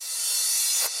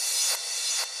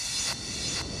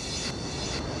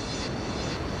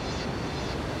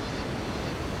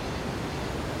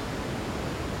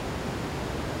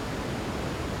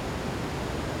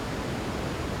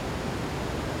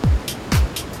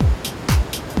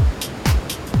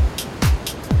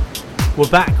We're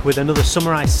back with another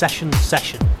Summarise Session, a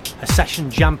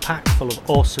session jam-packed full of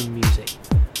awesome music.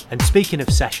 And speaking of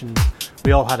sessions,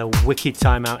 we all had a wicked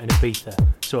time out in Ibiza,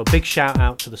 so a big shout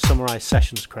out to the Summarise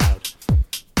Sessions crowd.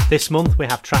 This month we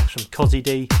have tracks from Cozzy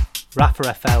D,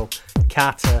 Rafa FL,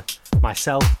 Carter,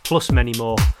 myself, plus many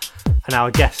more, and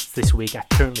our guests this week are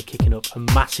currently kicking up a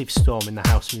massive storm in the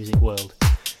house music world.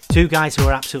 Two guys who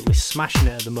are absolutely smashing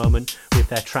it at the moment with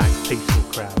their track Peaceful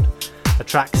Crowd. A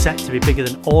track set to be bigger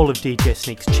than all of DJ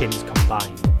Sneak's chins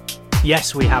combined.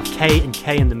 Yes, we have K and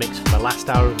K in the mix for the last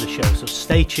hour of the show, so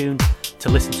stay tuned to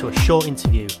listen to a short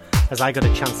interview as I got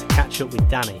a chance to catch up with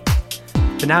Danny.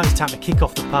 For now it's time to kick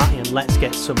off the party and let's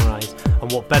get summarised,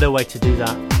 and what better way to do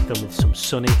that than with some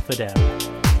sunny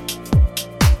Fodera.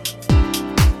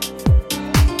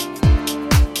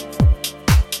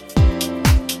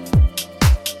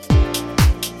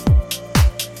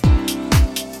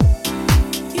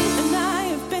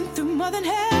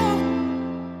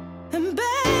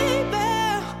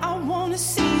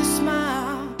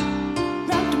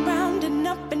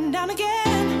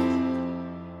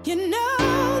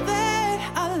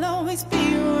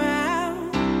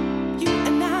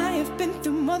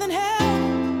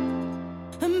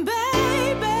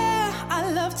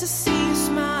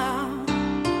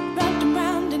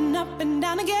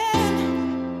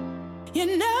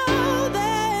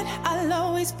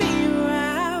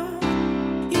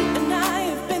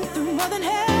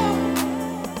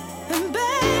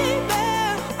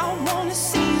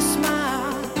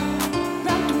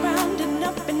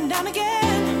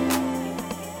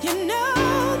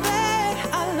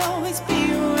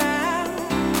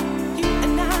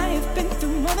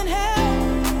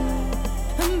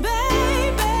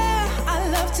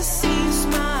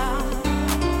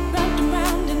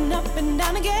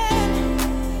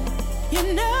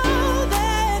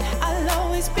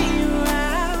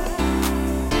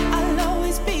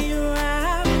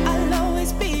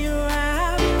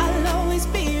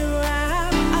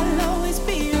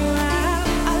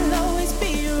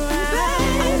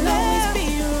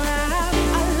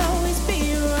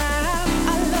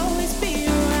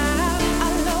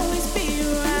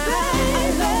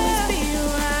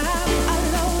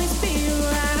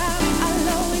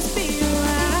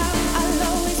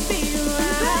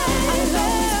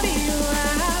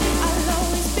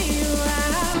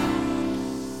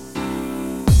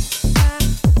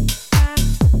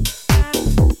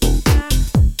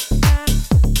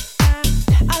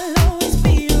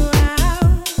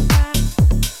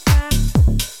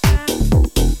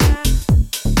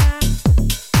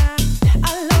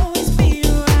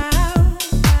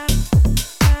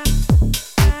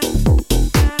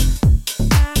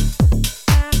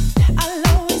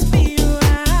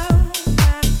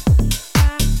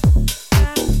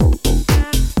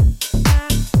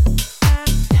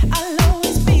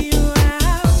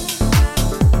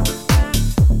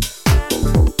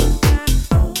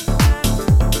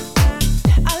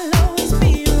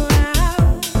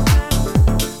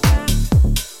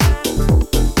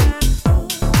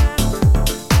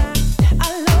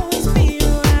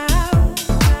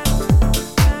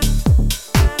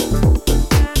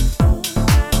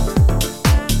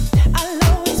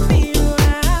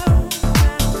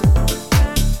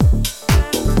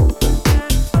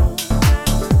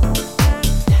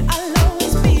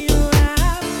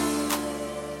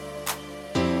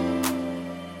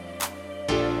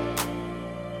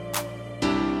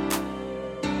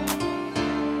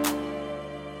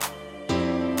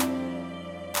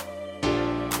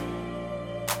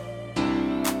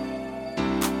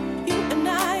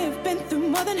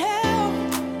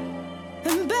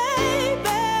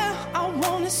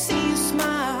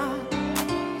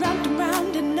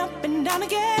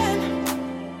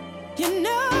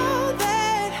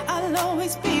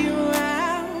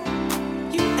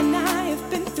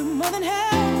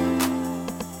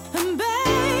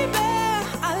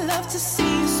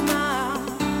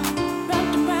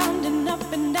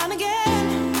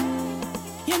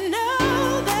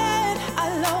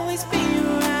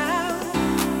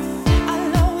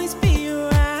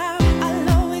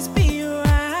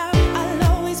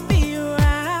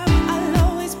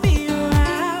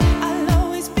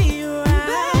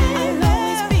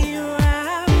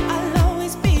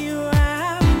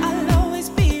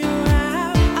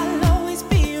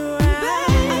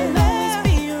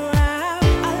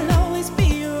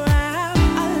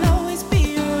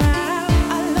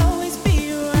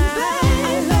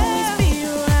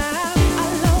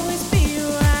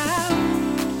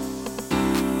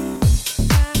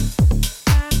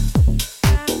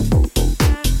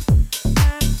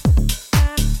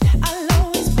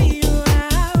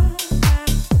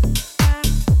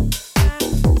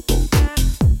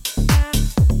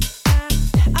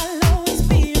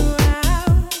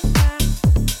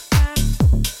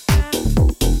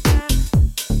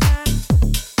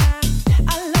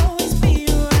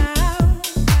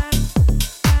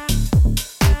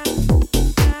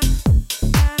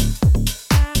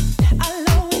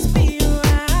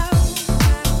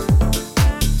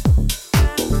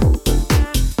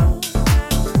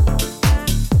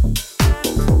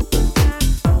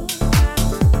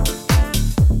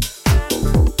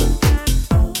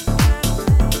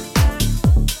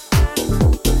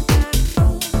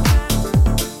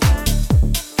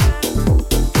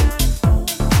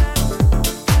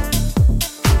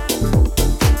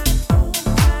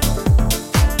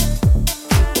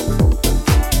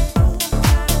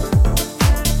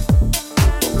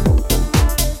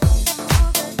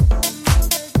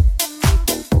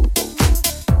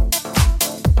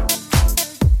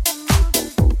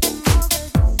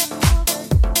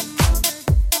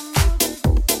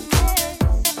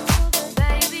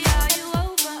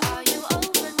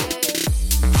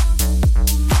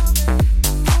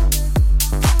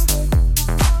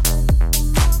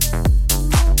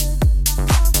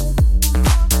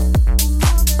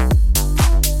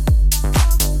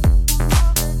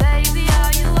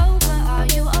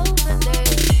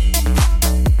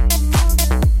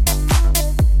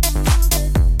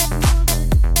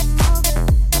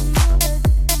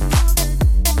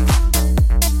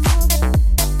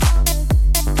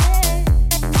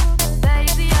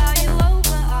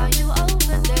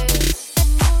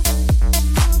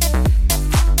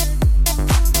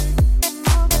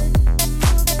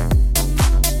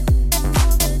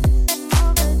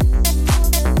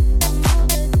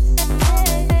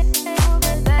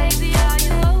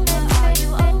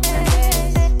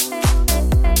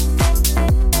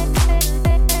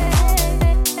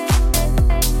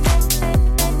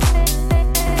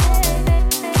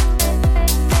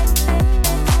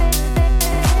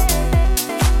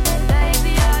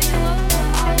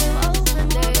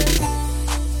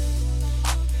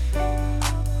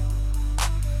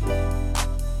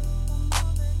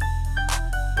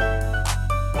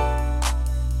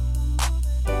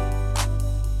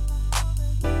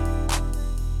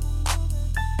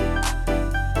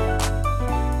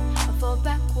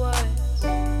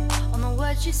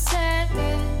 words you said.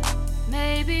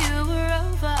 Maybe you were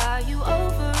over, are you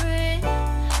over it?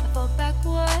 I fall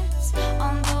backwards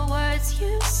on the words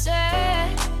you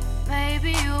said.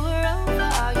 Maybe you were over,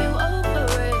 are you over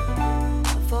it?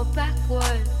 I fall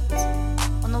backwards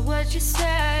on the words you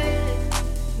said.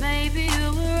 Maybe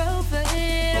you were over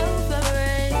it, over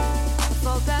it. I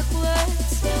fall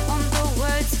backwards on the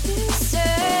words you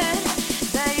said.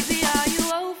 Baby,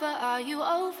 are you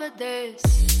over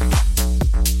this?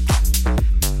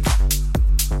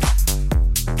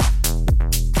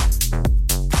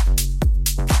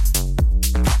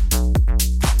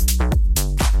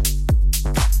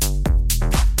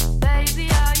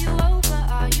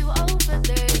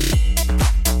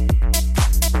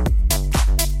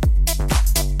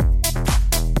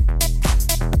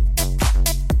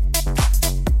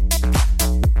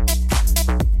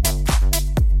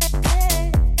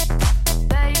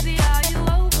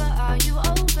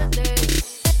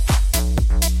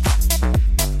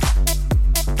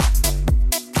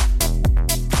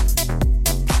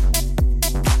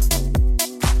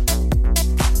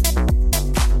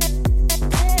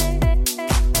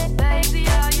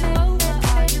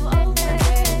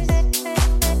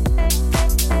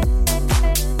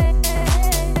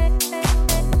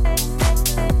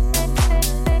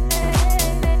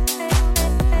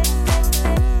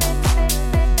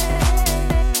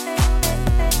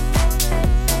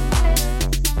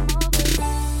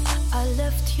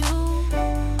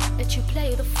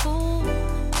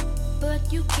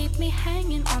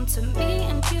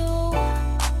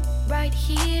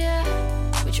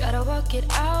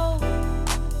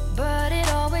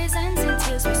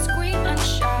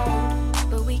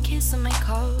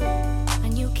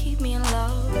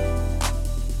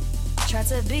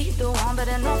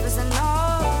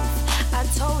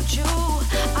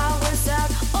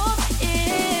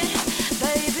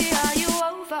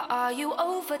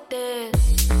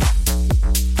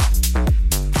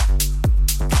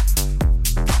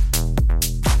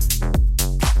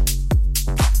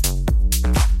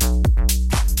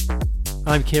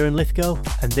 I'm Kieran Lithgow,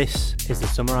 and this is the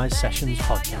Summarise Sessions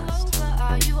podcast. Baby,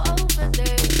 are you over?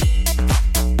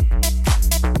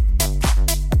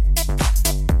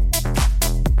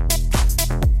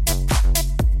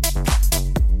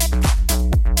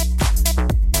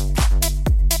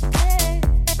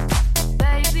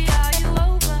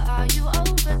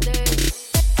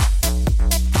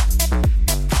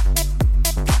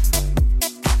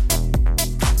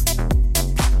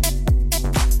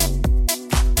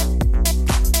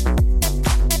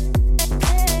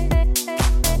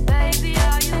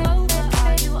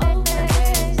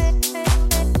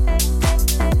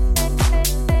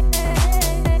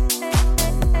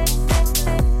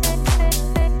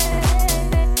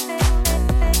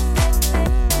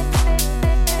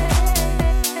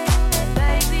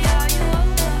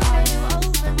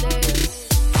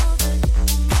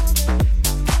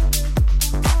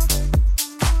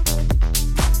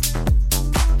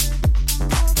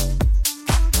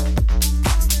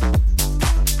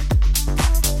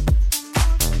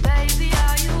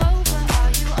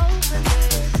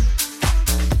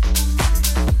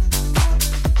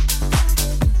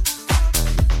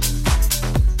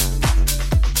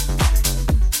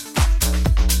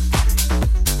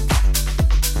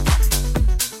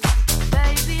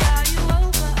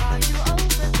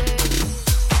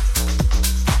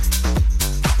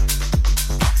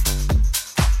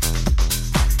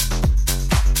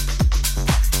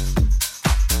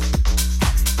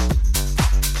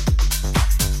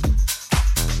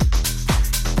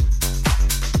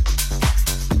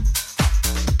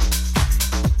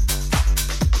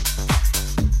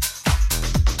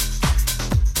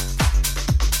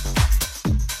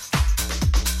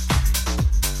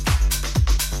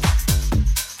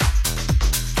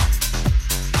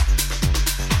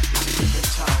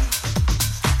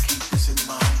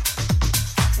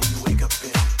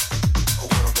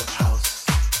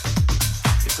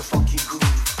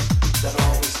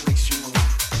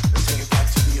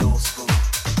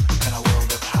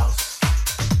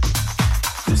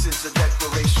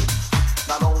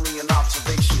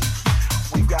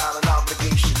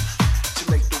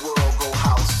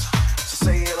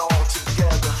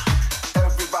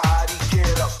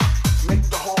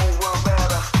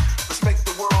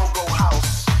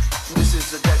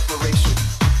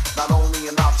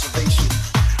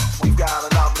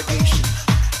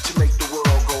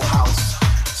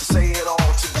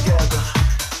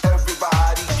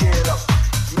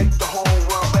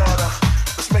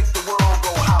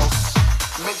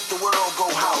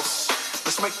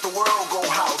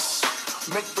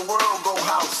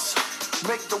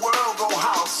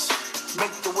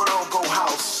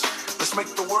 Let's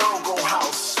make the world go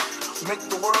house. Make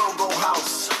the world go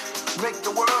house. Make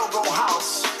the world go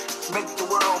house. Make the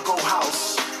world go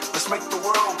house. Let's make the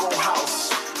world go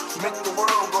house. Make the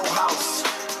world go house.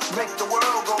 Make the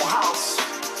world go house.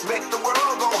 Make the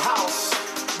world go house.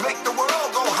 Make the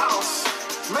world go house.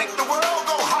 Make the world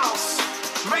go house. Make the world go house.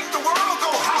 Make the world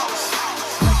go house.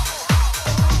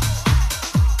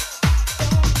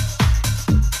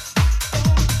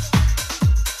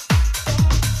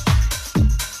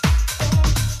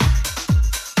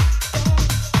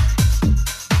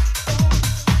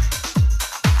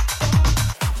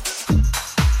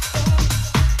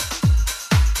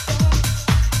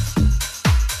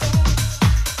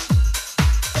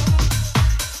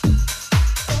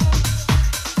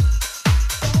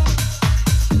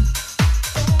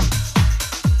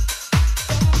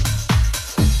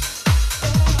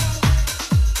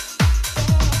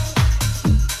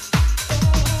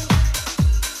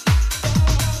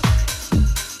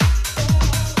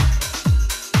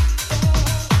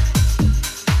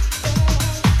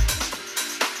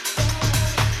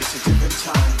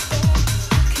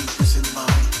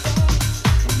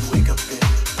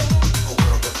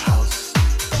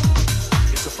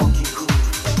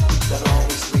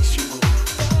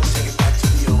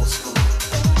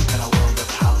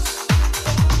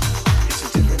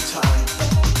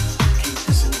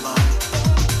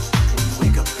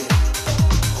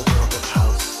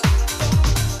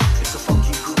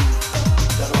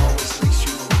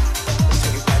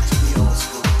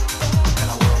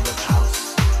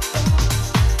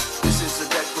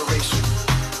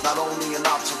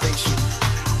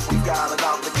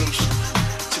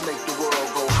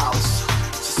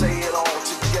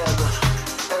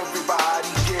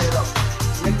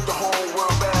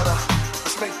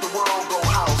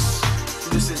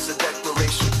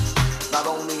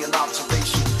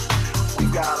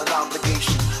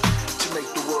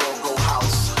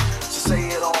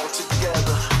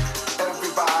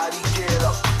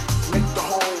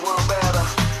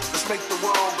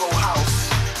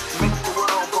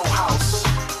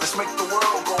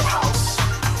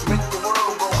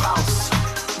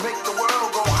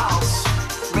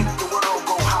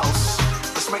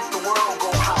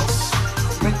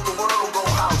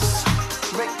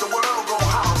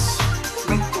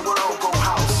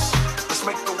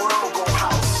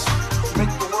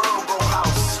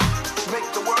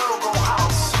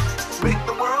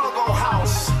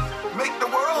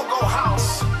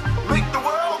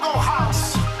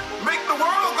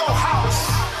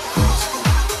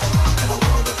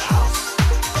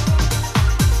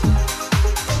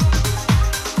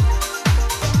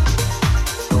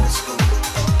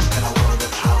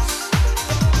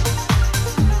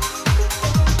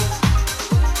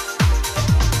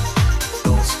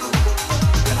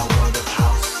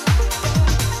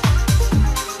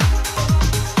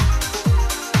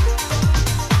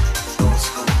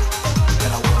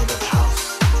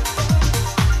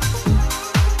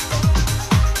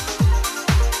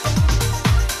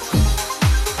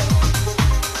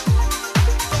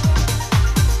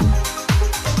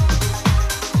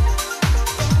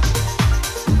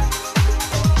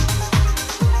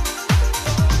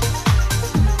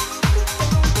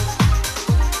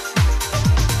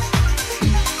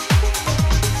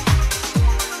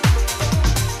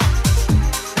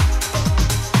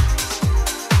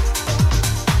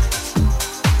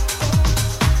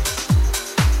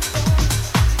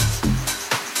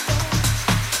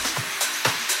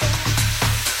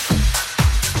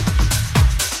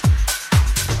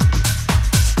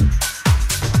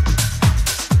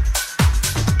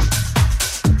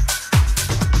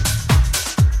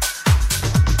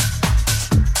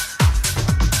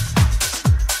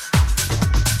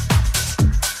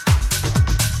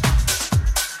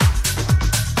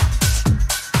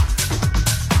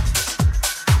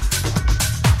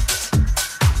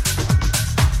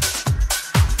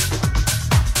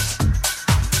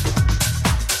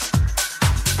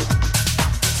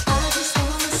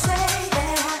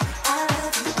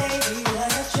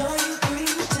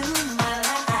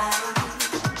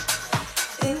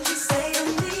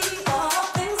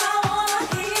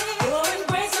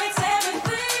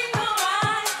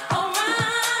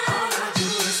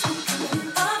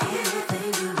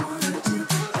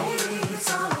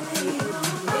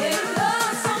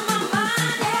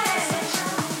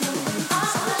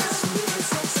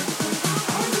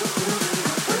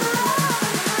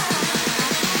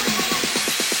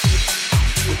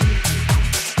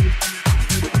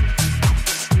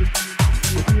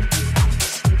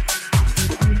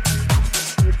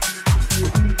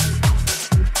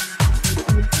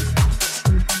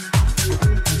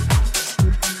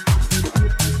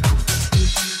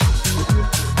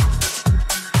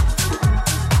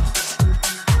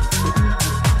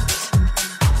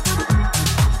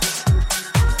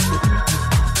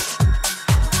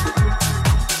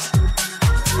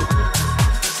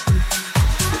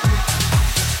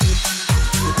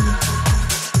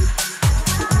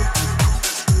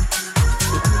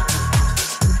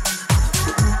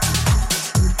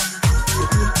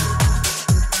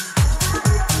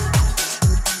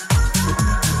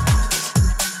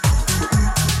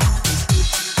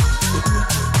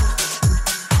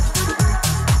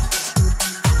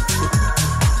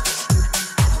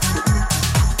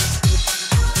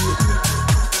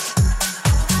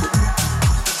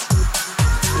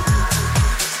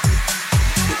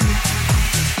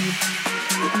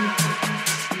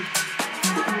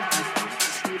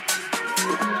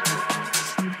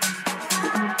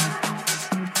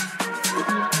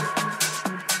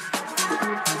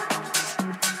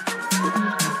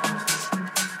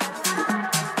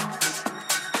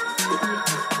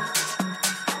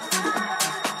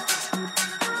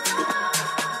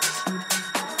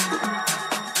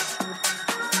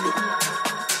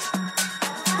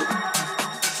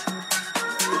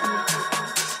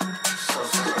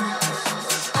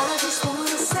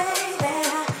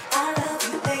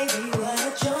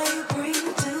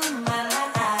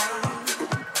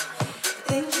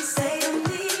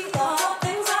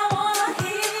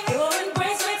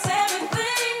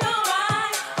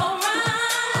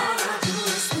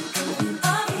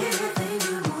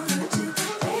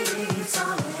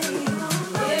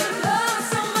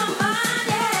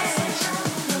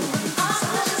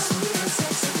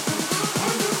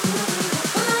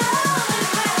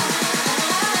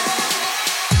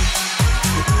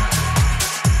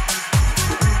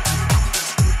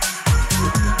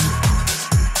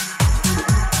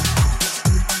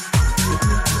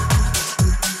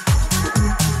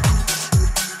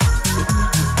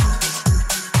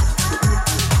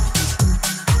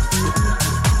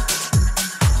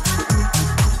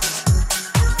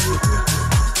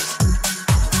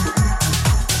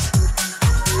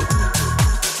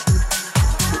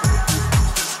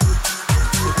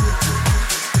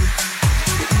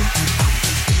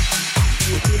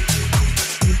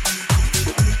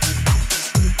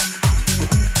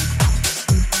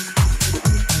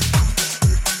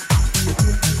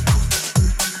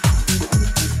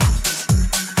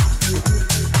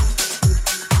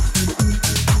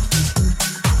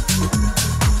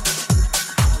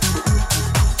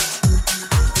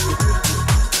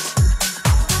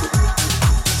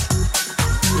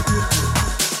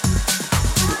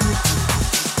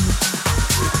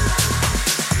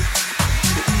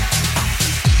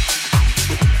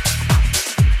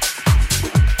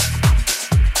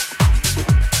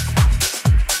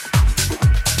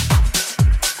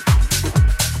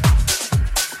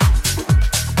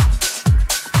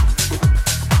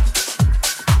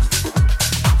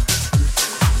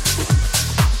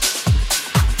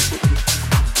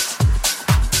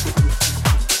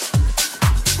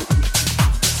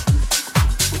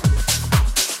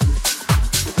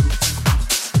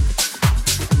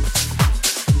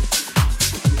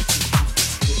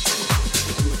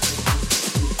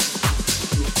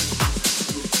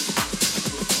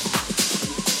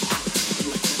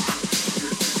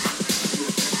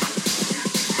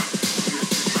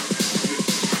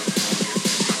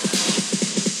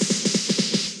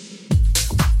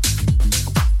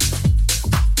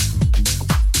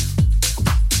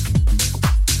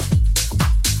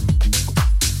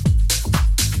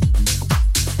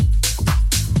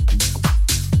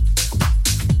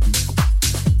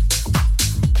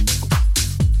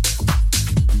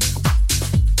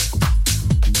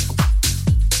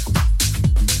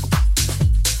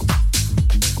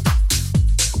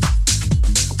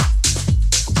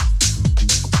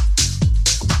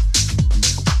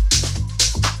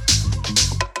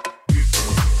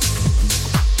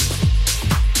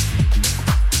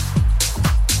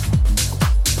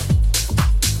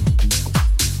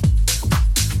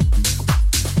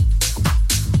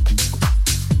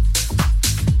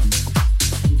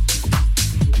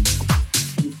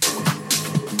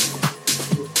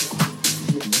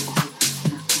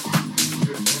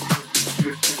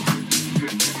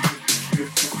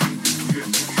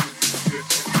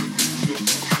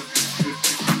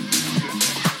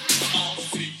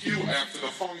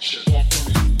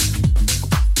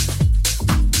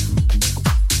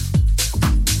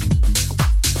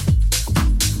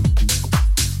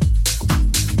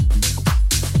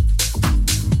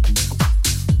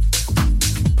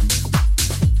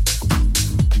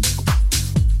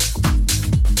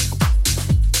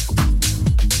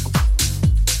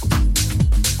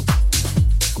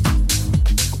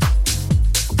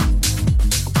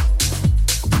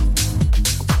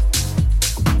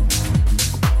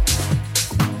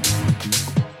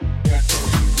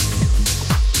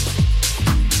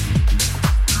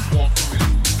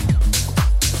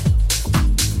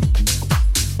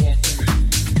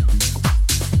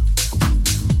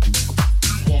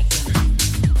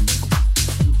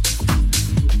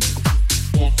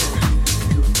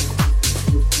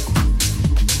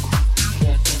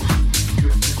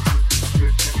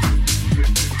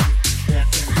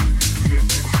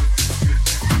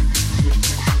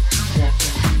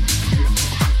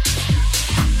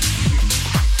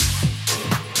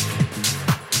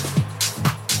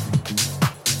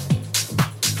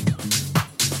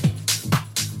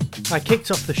 I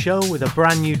kicked off the show with a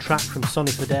brand new track from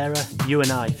Sonny Fodera, You and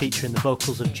I, featuring the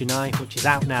vocals of Janai, which is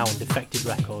out now on Defected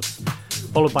Records,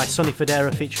 followed by Sonny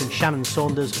Fodera featuring Shannon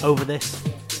Saunders, Over This,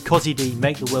 Cozzy D,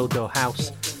 Make the World Go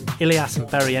House, Ilias and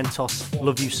Berrientos,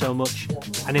 Love You So Much,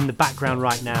 and in the background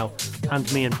right now, And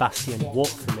Me and Bastien, Walk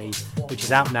For Me, which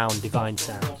is out now on Divine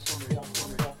Sounds.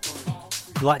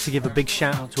 I'd like to give a big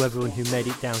shout out to everyone who made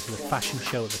it down to the fashion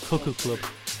show at the Cuckoo Club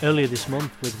earlier this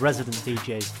month, with resident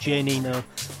DJs Jay Nino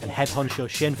and head honcho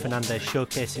Shane Fernandez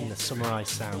showcasing the Summarise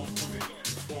sound.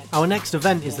 Our next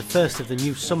event is the first of the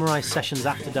new Summarise Sessions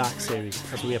After Dark series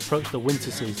as we approach the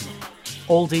winter season.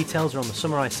 All details are on the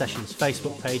Summarise Sessions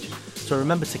Facebook page, so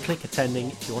remember to click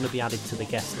attending if you want to be added to the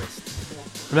guest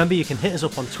list. Remember, you can hit us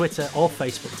up on Twitter or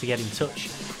Facebook to get in touch,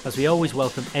 as we always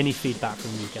welcome any feedback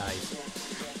from you guys.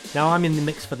 Now I'm in the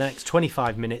mix for the next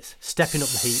 25 minutes, stepping up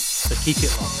the heat, so keep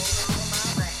it locked.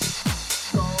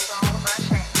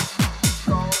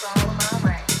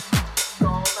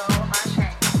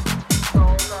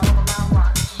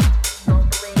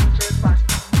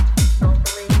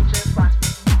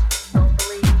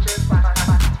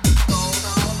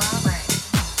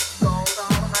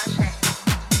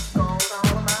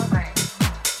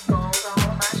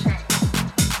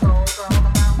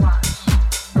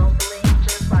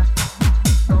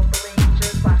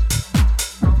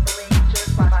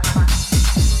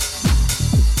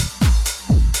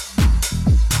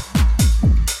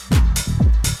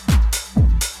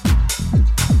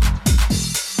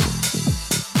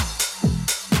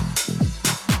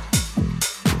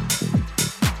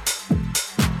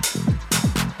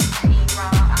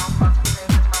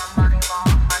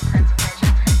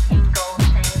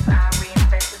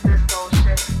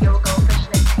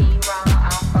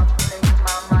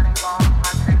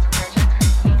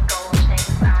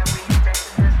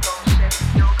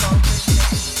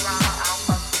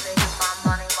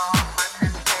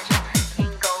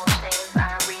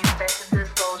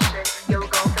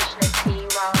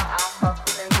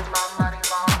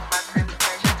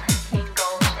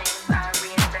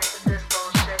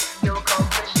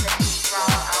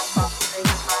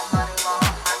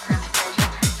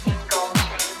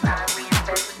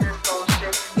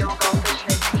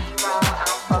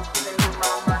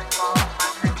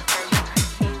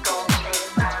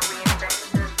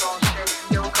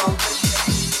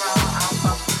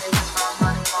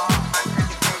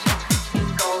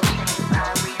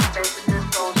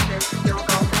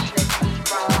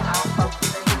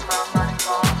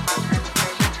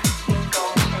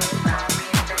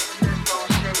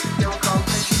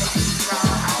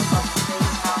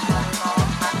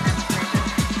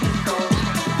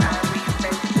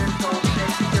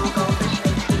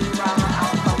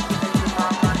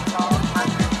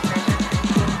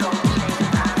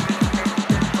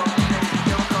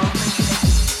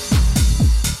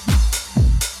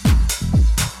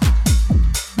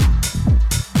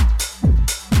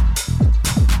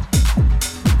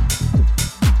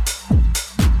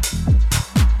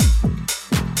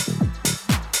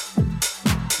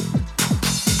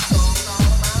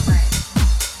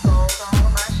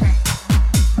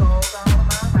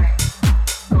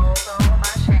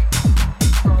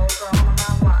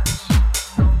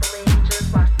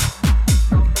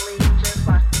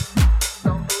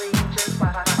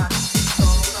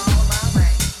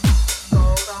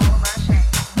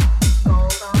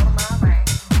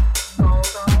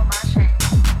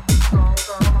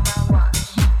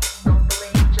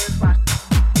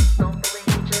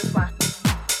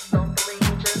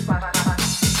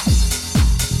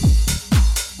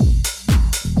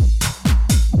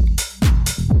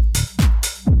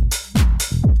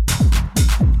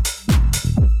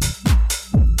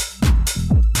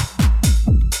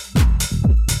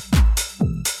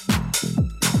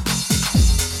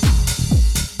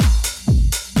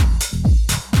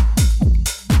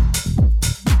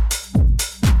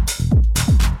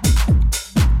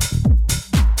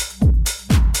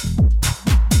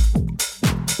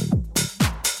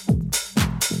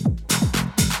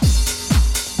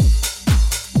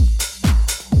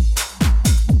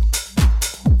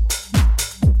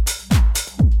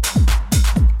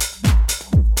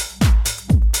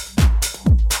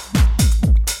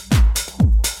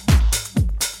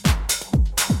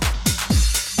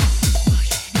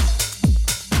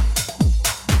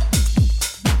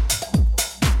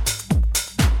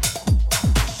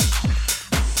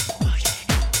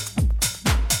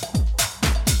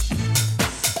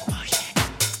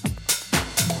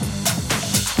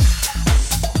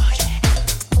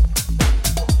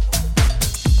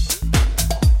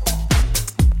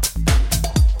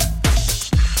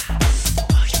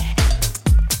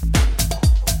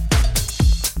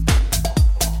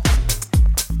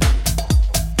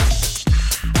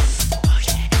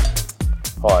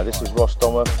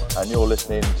 and you're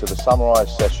listening to the Samurai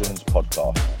Sessions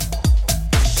podcast.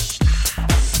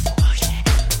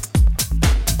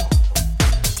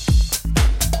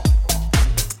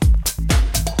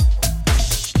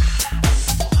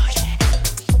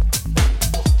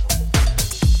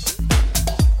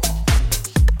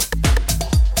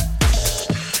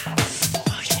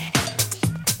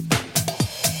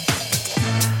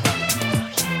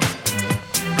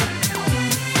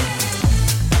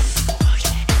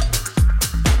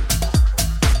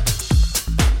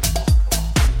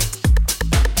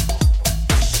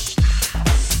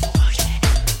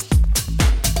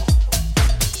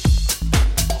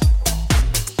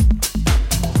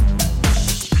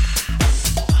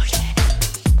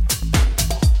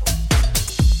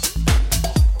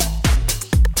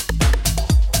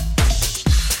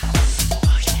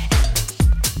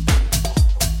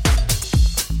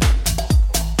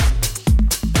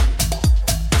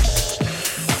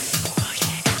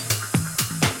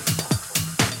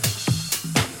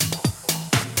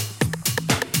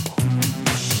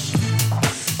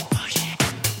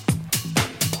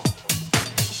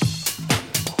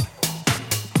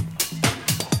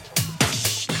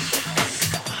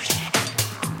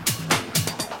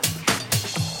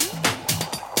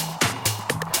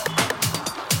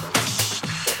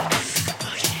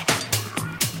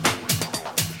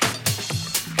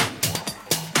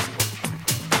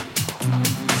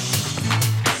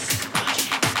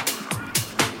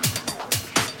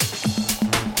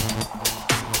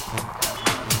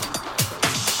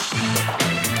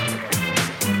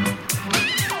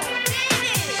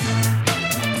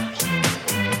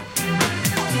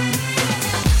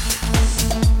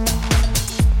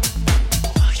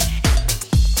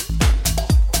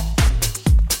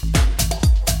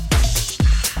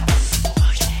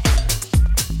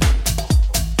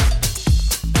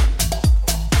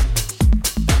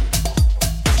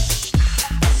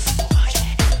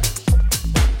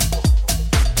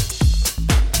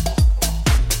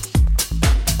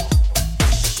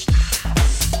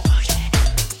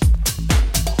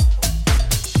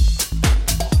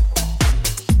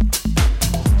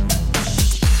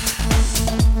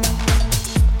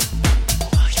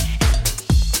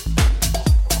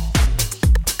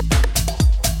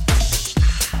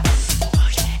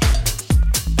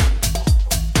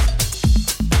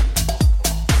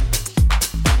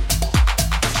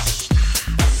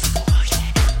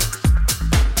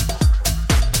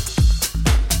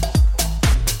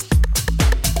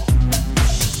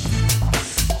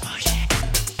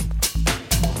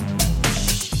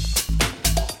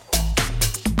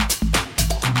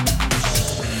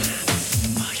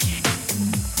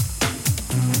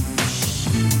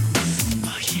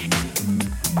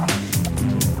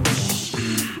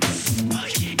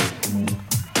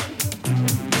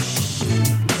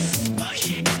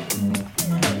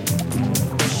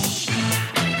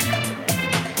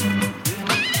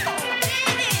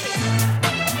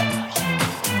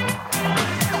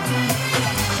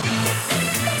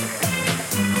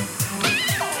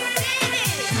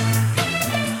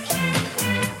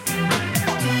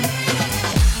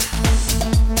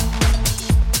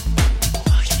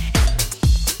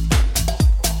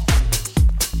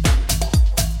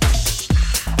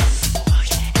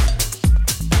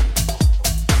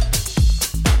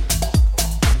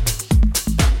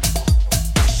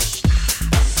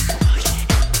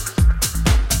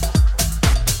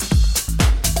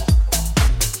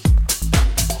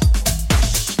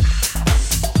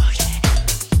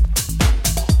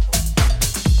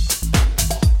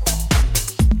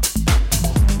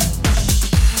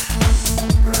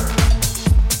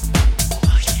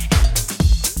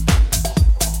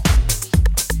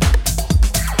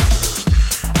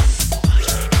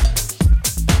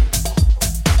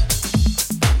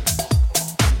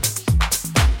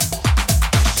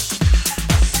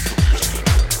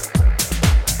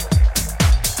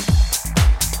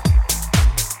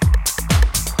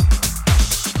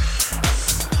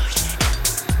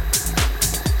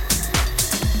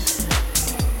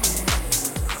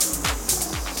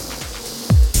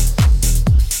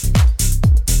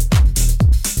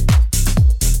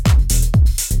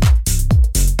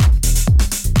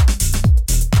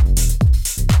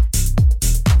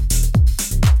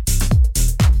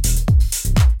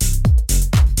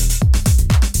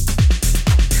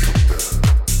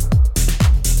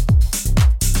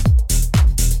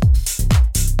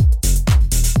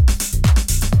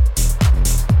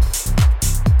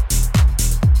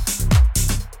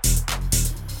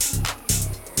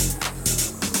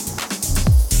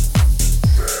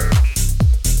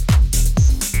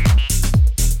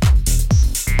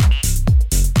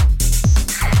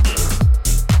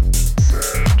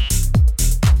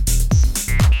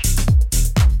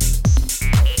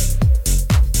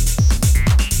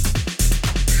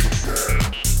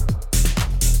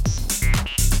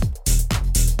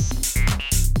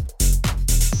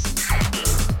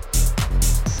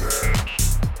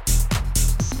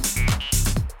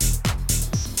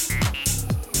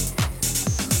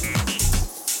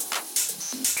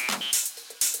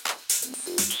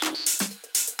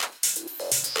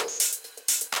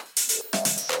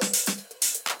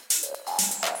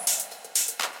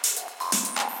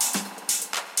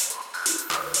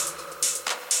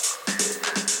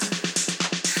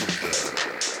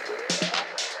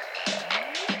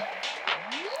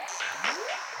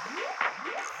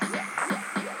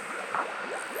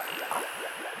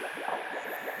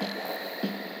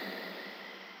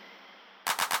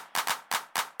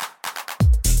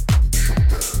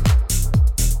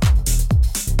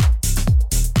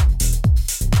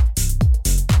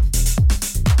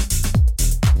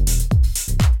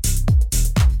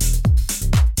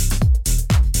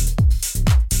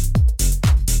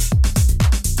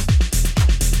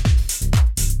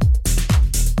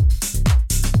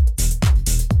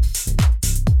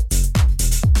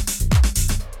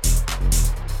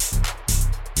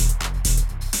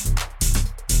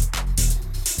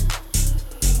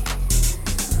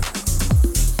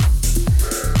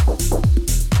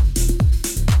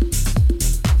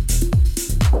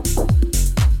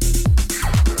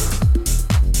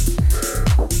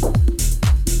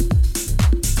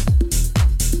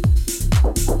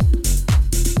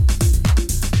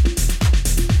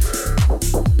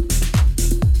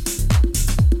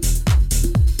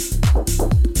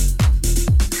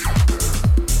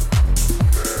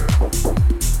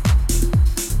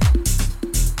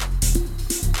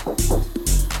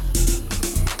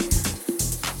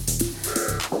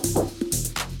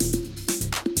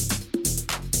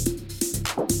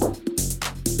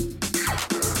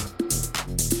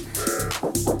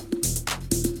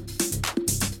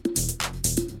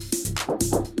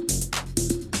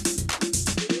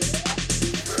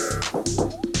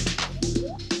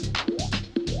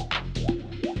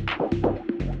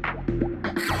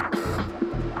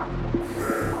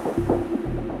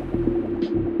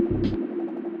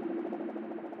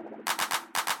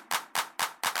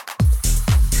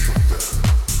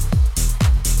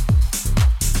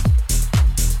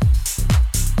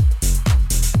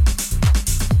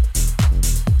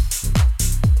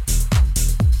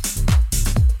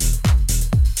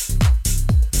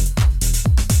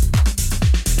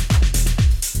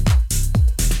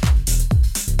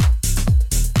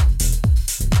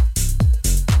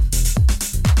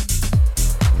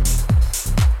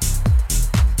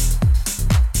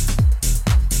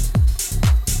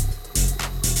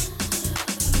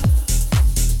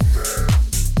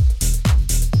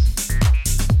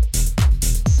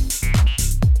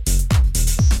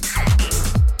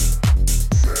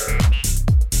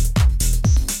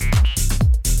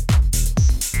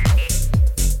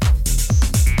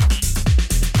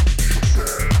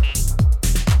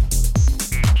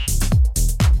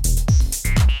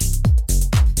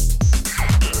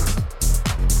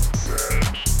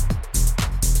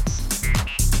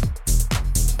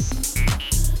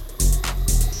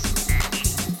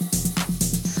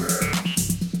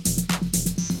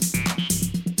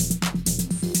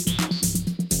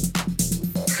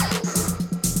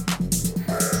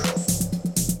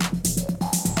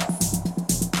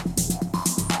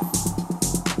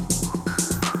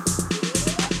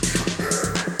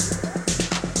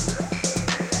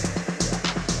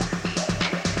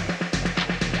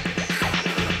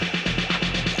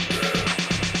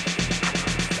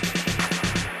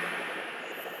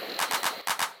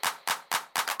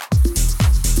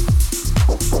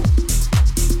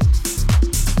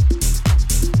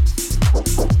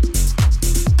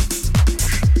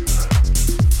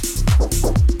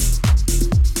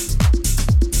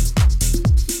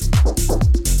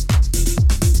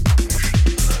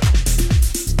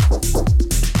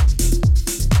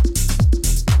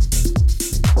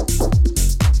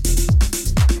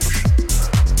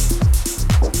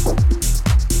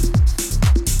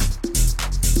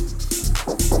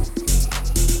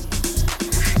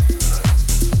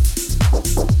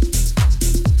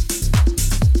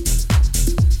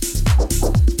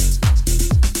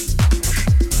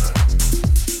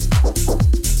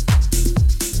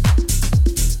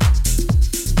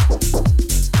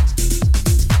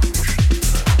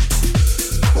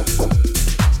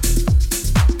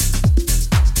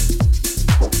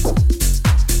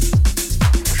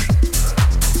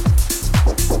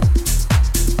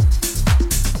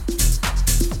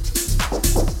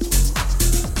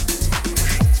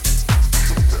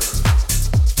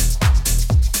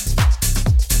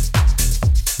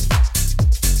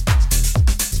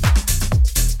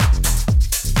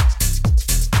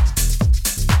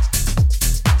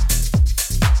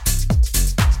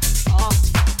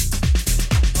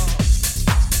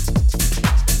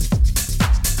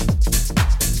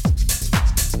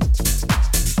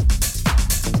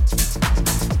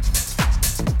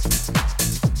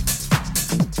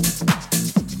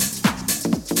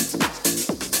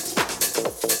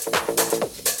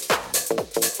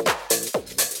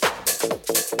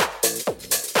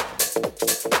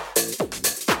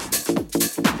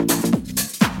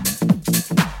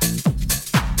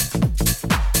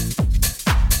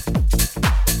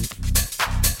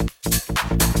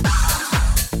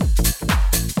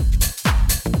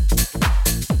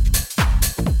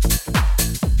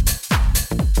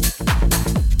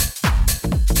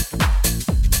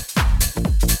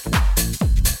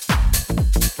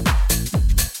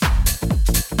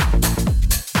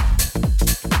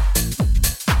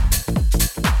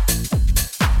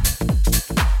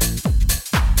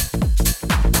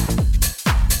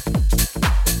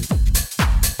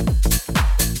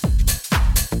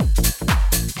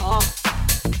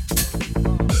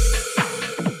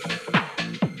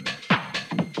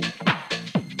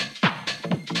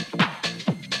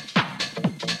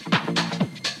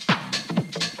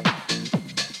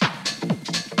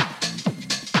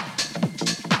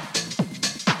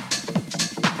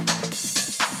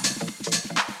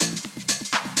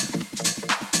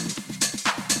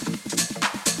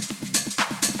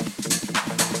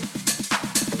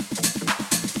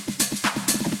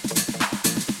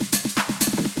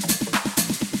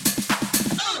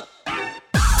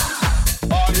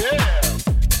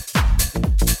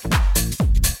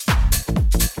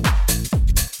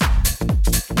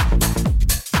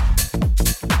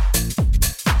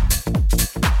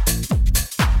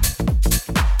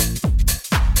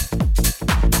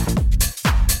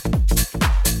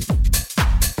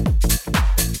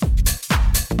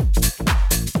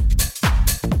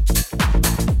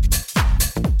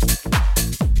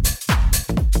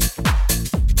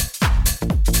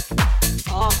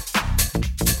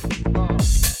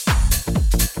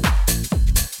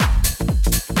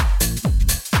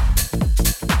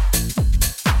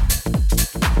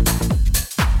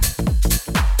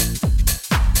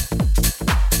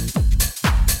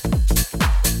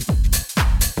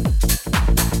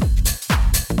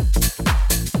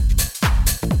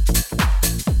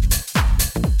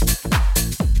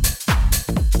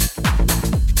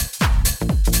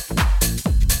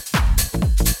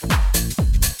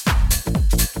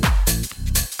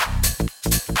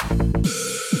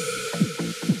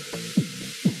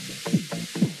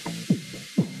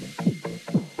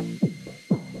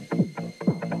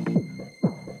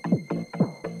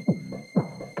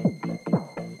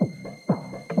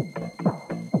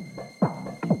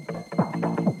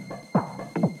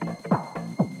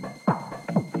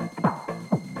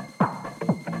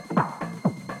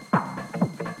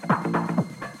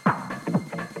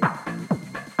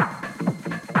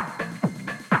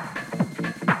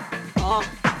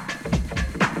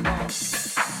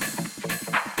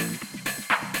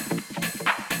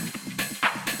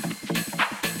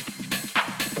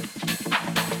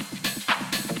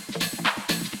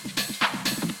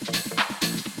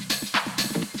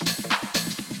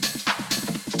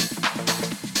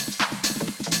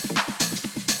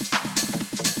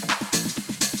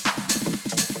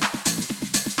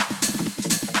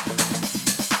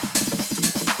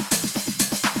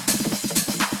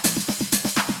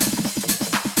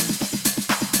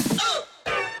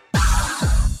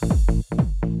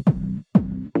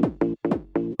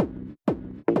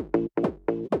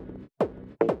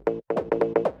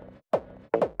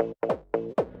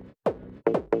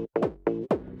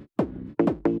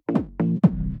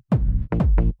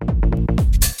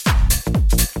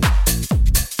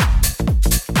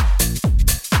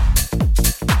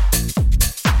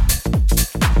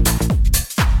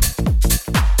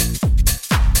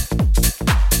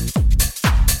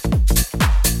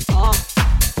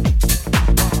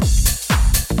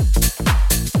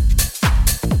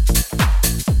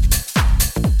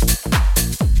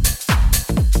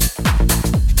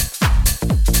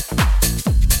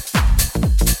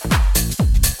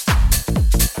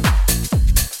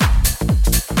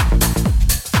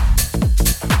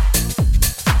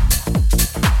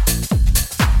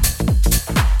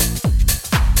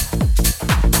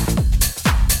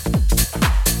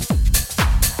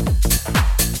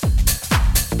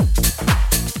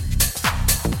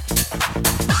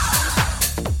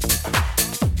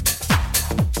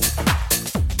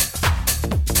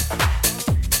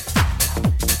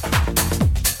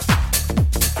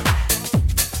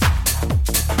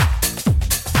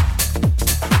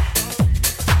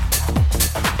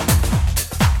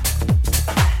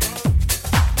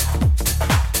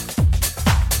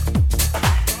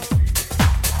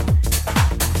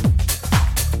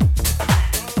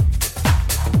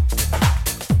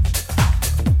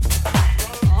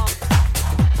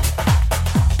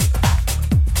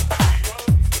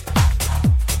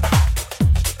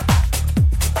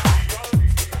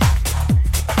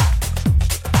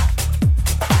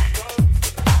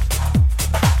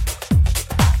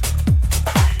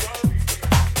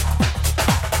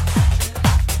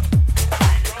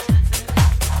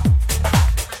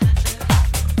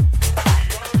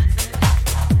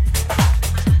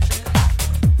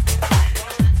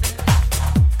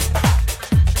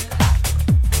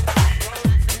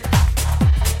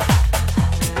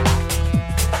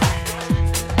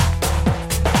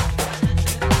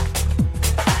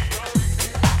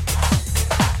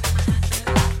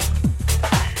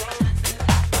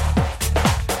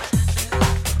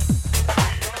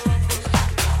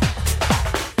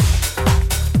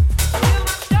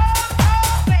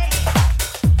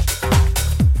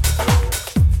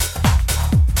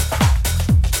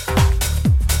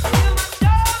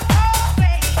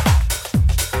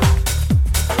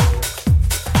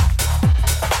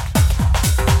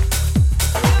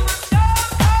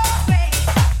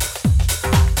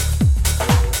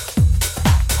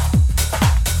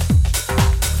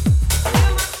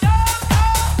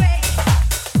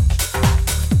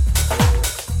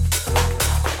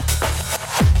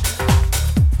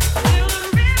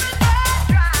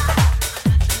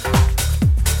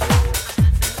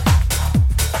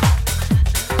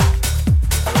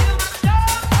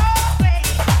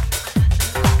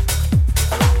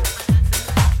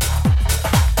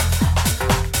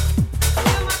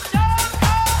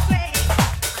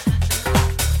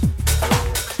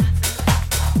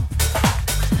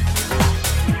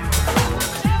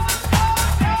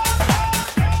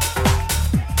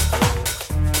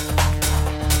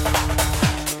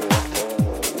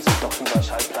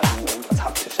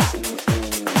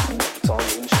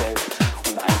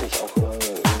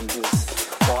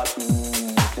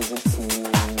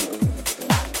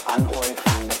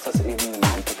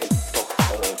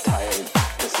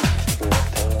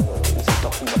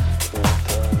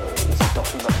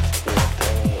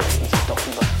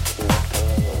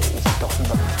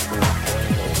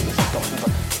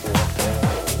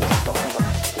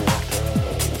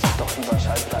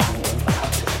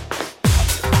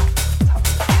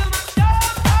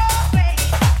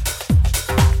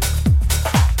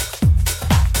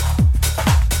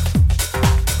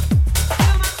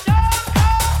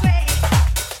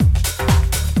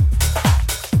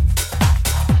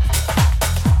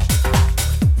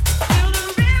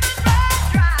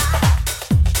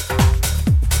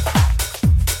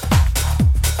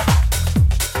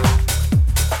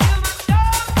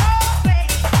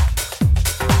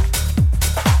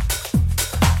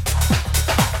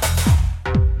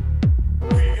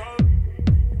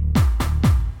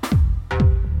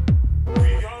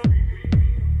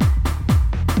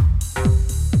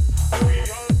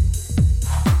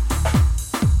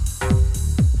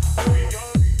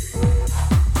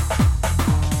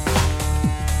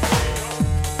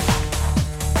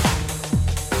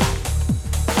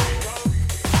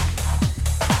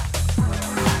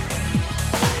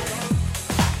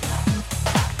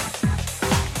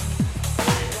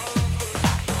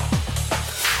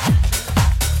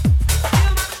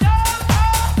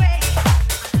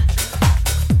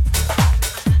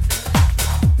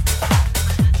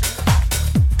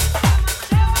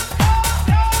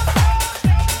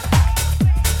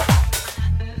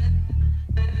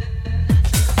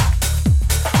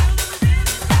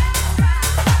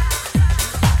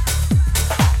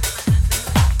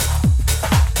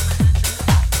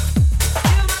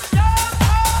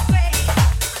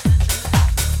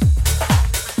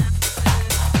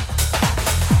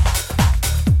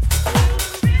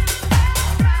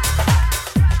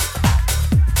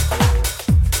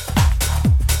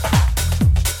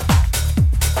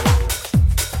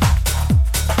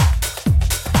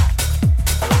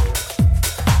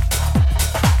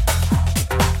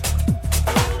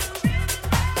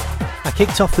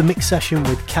 Kicked off the mix session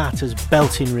with Carter's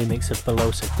belting remix of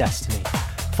Velosa Destiny,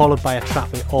 followed by a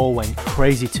track we all went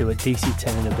crazy to at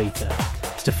DC10 in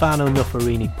Ibiza, Stefano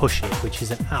Noferini Push It, which is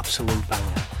an absolute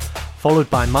banger, followed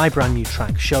by my brand new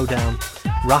track Showdown,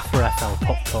 Rafa FL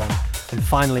Popcorn, and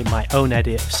finally my own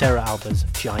edit of Sarah Alba's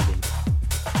Jiving.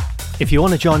 If you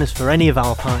want to join us for any of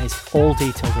our parties, all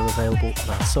details are available on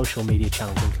our social media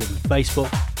channels including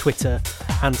Facebook, Twitter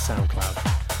and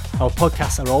SoundCloud. Our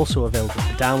podcasts are also available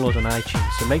to download on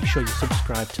iTunes, so make sure you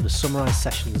subscribe to the Summarise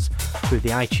Sessions through the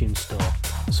iTunes store.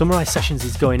 Summarise Sessions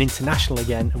is going international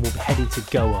again and will be heading to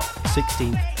Goa on the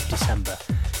 16th of December.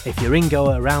 If you're in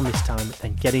Goa around this time,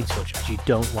 then get in touch as you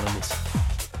don't want to miss it.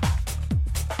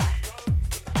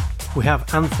 We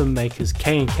have anthem makers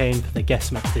K&K in for the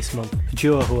guest mix this month, a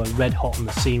duo who are red hot on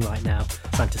the scene right now,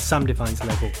 signed to Sam Divine's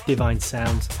label Divine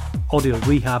Sounds, Audio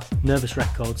Rehab, Nervous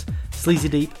Records, Sleazy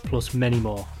Deep, plus many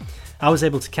more. I was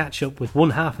able to catch up with one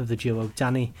half of the duo,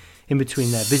 Danny, in between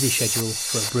their busy schedule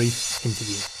for a brief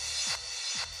interview.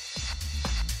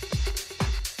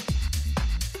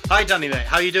 Hi Danny mate,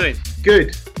 how are you doing?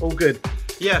 Good, all good.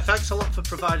 Yeah, thanks a lot for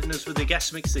providing us with the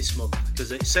guest mix this month,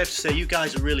 because it's safe to say you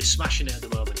guys are really smashing it at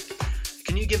the moment.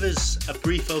 Can you give us a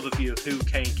brief overview of who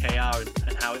K&K are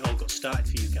and how it all got started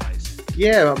for you guys?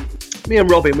 Yeah, me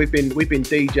and Robin, we've been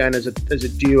DJing as a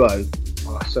duo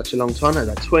such a long time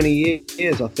now, 20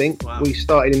 years I think. Wow. We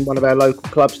started in one of our local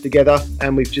clubs together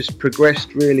and we've just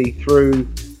progressed really through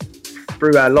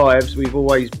our lives. We've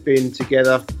always been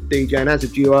together DJing as a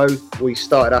duo. We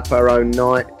started up our own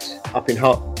night up in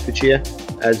Hertfordshire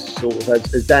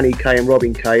as Danny K and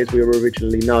Robin K as we were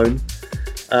originally known.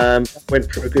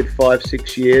 Went for a good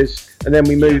 5-6 years and then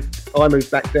I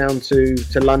moved back down to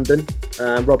London.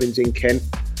 Robin's in Kent,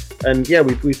 and yeah,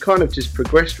 we've kind of just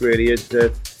progressed really as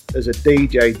a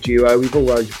DJ duo. We've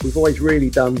always really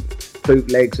done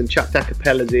bootlegs and chucked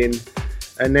acapellas in,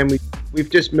 and then we've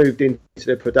just moved into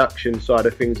the production side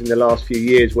of things in the last few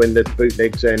years when the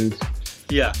bootlegs and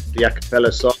the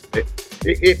acapella side of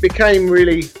it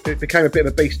became a bit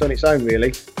of a beast on its own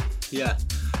really. Yeah.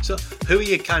 So who are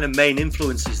your kind of main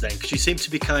influences then? Because you seem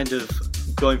to be kind of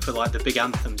going for like the big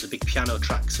anthems, the big piano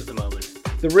tracks at the moment.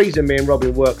 The reason me and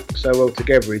Robin work so well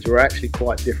together is we're actually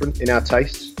quite different in our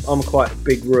tastes. I'm quite a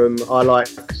big room. I like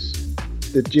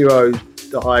the duos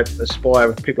that I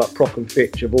aspire. People like Proc and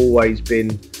Fitch have always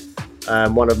been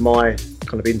one of my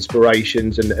kind of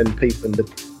inspirations, and people and the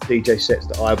DJ sets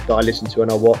that I listen to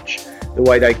and I watch. The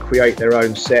way they create their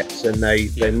own sets and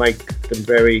they make them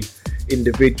very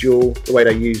individual, the way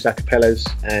they use acapellas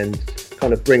and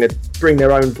kind of bring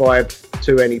their own vibe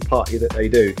to any party that they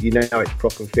do. You know, it's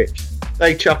Proc and Fitch.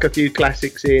 They chuck a few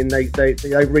classics in. They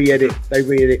re-edit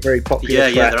very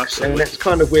popular tracks, they're absolutely. And that's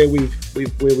kind of where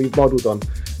we've modelled on.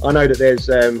 I know that there's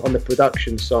on the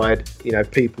production side, you know,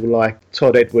 people like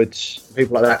Todd Edwards,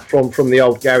 people like that from the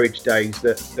old garage days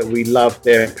that we loved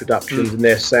their productions and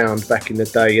their sound back in the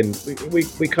day, and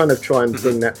we kind of try and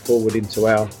bring that forward into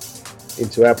our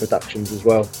productions as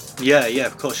well. Yeah,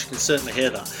 of course, you can certainly hear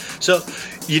that. So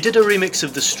you did a remix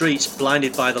of The Streets,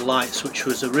 Blinded by the Lights, which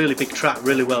was a really big track,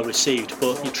 really well received,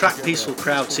 but your track Peaceful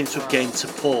Crowd seems to have gained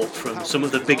support from some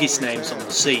of the biggest names on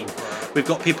the scene. We've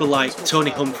got people like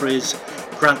Tony Humphries,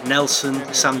 Grant Nelson,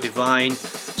 Sam Divine,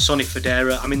 Sonny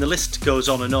Fodera. I mean, the list goes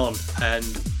on,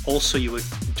 and also you were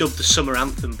dubbed the summer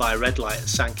anthem by Red Light at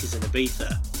Sankey's in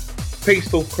Ibiza.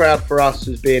 Peaceful Crowd for us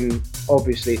has been,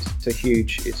 obviously it's a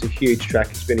huge track.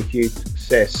 It's been a huge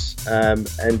success,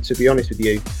 and to be honest with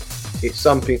you, it's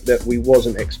something that we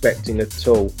wasn't expecting at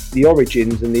all. The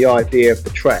origins and the idea of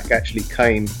the track actually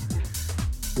came.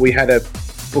 We had a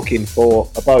booking for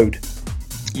Abode,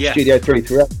 Studio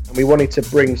 338, and we wanted to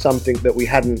bring something that we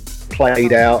hadn't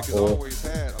played out or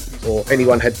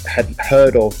anyone had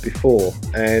heard of before.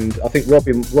 And I think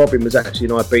Robin was actually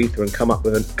in Ibiza and come up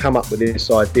with this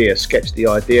idea, sketched the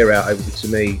idea out over to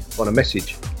me on a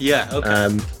message. Yeah,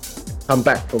 okay. Come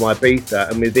back from Ibiza,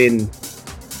 and within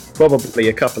probably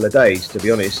a couple of days, to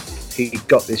be honest, he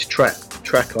got this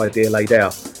track idea laid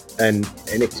out, and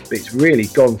it's really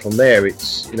gone from there.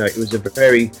 It's, you know, it was a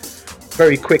very,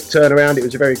 very quick turnaround. It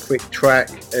was a very quick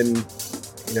track, and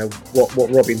you know what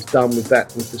Robin's done with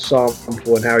that, with the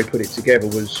sample and how he put it together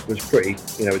was pretty,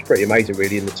 you know, it was pretty amazing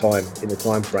really in the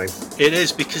time frame. It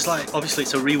is, because like obviously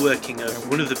it's a reworking of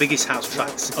one of the biggest house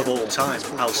tracks of all time,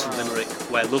 Alison Limerick,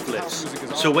 Where Love Lives.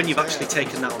 So when you've actually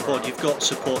taken that on board, you've got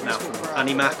support now from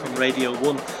Annie Mac on Radio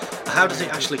 1. How does it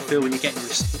actually feel when you're getting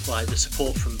like the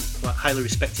support from like highly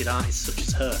respected artists such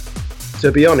as her?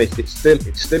 To be honest, it's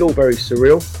still all very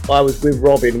surreal. I was with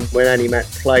Robin when Annie Mac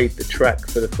played the track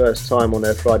for the first time on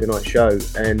her Friday night show,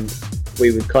 and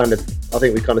we were kind of I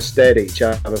think we kind of stared at each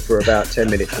other for about 10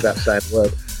 minutes without saying a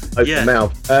word, open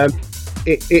mouth.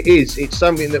 It's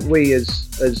something that we as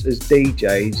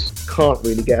DJs can't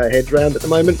really get our heads around at the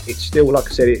moment. It's still, like I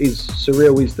said,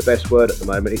 surreal is the best word at the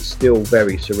moment. It's still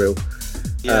very surreal.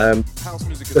 The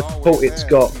support it's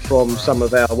got from some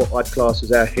of our, what I'd class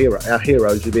as our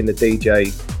heroes within the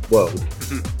DJ world.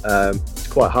 It's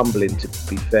quite humbling, to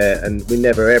be fair, and we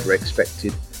never ever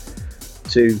expected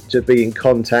to be in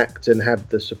contact and have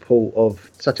the support of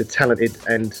such a talented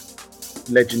and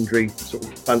legendary sort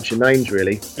of bunch of names,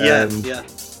 really. I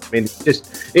mean,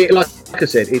 like I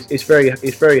said, it's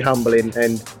very humbling,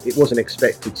 and it wasn't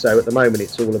expected. So at the moment,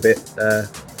 it's all a bit.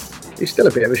 It's still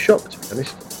a bit of a shock, to be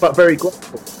honest, but very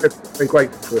grateful. Very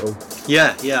grateful for it all.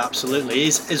 Yeah, absolutely.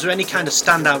 Is there any kind of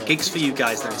standout gigs for you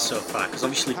guys then so far? Because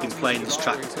obviously you've been playing this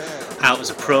track out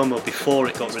as a promo before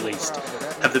it got released.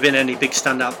 Have there been any big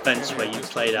standout events where you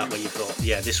played out where you thought,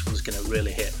 yeah, this one's going to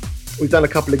really hit? We've done a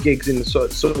couple of gigs in the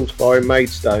Soul's Bar in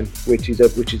Maidstone, which is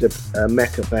a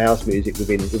mecca for house music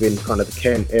within kind of the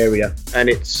Kent area, and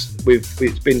it's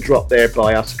been dropped there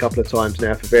by us a couple of times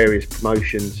now for various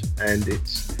promotions, and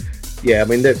I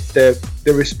mean the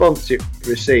response it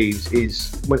receives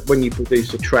is when you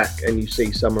produce a track and you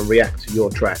see someone react to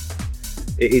your track,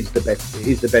 it is the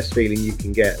best feeling you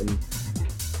can get,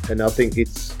 and I think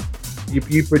it's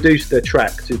you produce the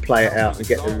track to play it out and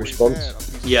get the response.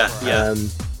 That's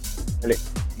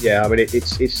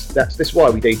why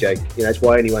we DJ. You know, it's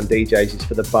why anyone DJs. It's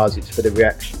for the buzz. It's for the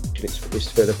reaction. It's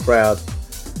for the crowd.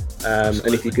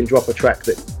 And if you can drop a track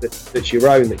that's your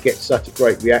own that gets such a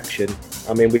great reaction,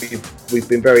 I mean, we've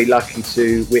been very lucky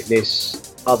to witness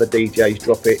other DJs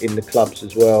drop it in the clubs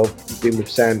as well. We've been with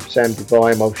Sam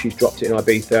Divine while she's dropped it in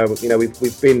Ibiza. You know,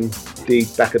 we've been the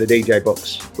back of the DJ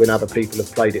box when other people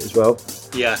have played it as well.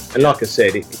 Yeah. And like I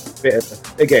said, it's a bit of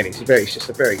it's just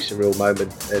a very surreal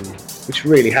moment, and we're just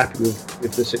really happy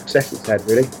with the success it's had,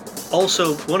 really.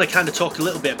 Also, want to kind of talk a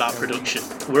little bit about production.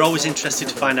 We're always interested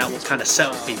to find out what kind of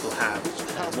setup people have,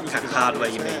 what kind of hardware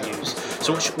you may use.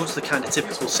 So what's the kind of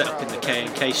typical setup in the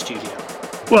K&K studio?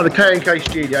 Well, the K&K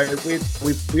studio,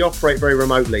 we operate very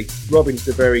remotely. Robin's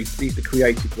he's the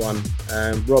creative one.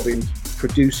 Robin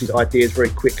produces ideas very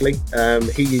quickly.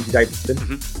 He uses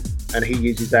Ableton, and he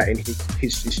uses that in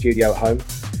his studio at home.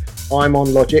 I'm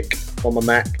on Logic on my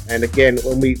Mac, and again,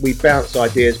 when we bounce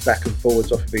ideas back and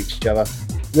forwards off of each other.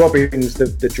 Robin's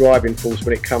the driving force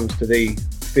when it comes to the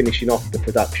finishing off the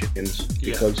productions,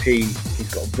 because he's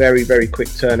got a very, very quick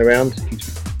turnaround. He's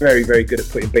very, very good at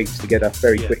putting beats together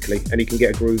very quickly, and he can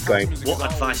get a groove going. What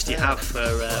advice do you have for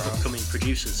upcoming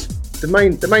producers? The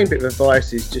main bit of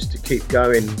advice is just to keep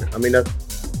going. I mean,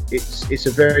 it's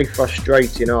a very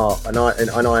frustrating art, and I'm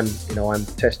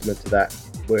testament to that.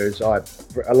 Whereas I'm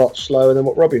a lot slower than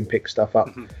what Robin picks stuff up.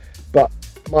 But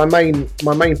my main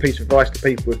piece of advice to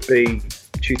people would be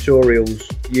tutorials,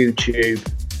 YouTube,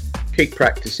 keep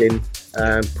practicing,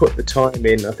 put the time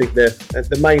in. I think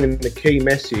the main and the key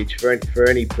message for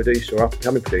any producer or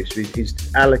up-and-coming producer is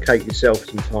to allocate yourself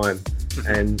some time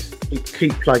and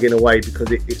keep plugging away,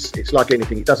 because it's like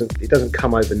anything. It doesn't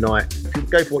come overnight. If you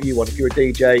go for what you want, if you're a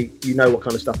DJ, you know what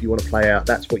kind of stuff you want to play out.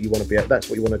 That's what you want to be at. That's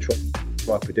what you want to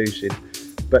try producing.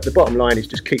 But the bottom line is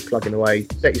just keep plugging away.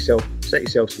 Set yourself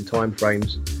some time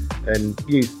frames, and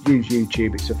use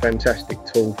YouTube. It's a fantastic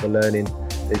tool for learning.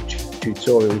 There's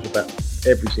tutorials about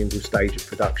every single stage of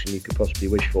production you could possibly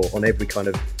wish for on every kind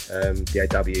of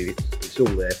DAW. It's all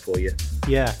there for you.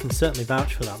 Yeah, I can certainly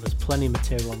vouch for that. There's plenty of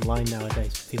material online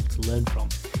nowadays for people to learn from.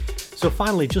 So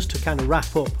finally, just to kind of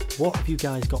wrap up, what have you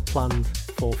guys got planned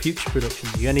for future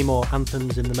productions? Are you any more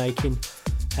anthems in the making?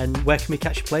 And where can we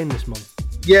catch you playing this month?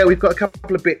 Yeah, we've got a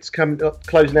couple of bits coming up,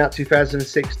 closing out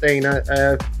 2016.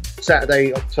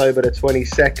 Saturday, October the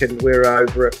 22nd, we're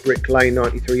over at Brick Lane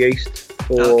 93 East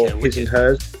for His and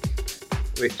Hers,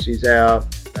 which is our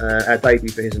debut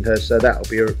for His and Hers. So that'll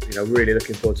be really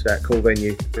looking forward to that. Cool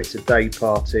venue. It's a day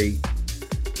party,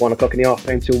 1 o'clock in the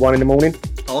afternoon till 1 in the morning.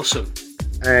 Awesome.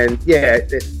 And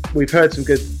we've heard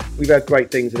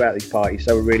great things about these parties,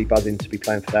 so we're really buzzing to be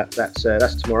playing for that. That's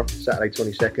tomorrow, Saturday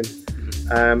 22nd.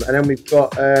 And then we've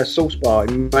got Soul's Bar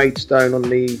in Maidstone on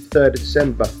the 3rd of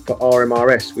December for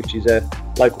RMRS, which is a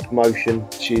local promotion.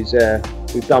 Which is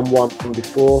we've done one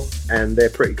before, and they're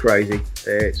pretty crazy.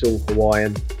 It's all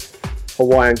Hawaiian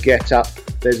get up.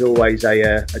 There's always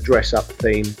a dress up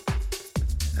theme,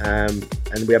 and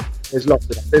there's lots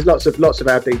of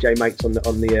our DJ mates on the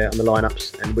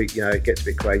lineups, and it gets a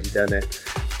bit crazy down there.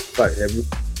 But they're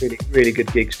really, really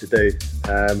good gigs to do.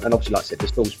 And obviously, like I said, the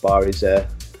Soul's Bar is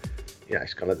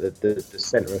it's kind of the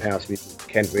centre of house music in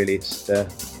Kent, really. It's a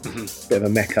bit of a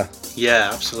mecca.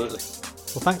 Yeah, absolutely.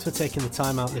 Well, thanks for taking the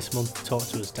time out this month to talk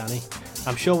to us, Danny.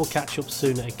 I'm sure we'll catch up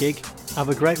soon at a gig. Have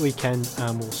a great weekend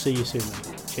and we'll see you soon,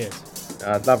 mate.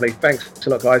 Cheers. Lovely. Thanks a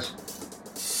lot, guys.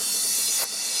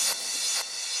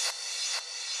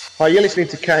 Hi, you're listening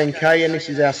to K&K and this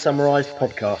is our summarised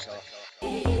podcast.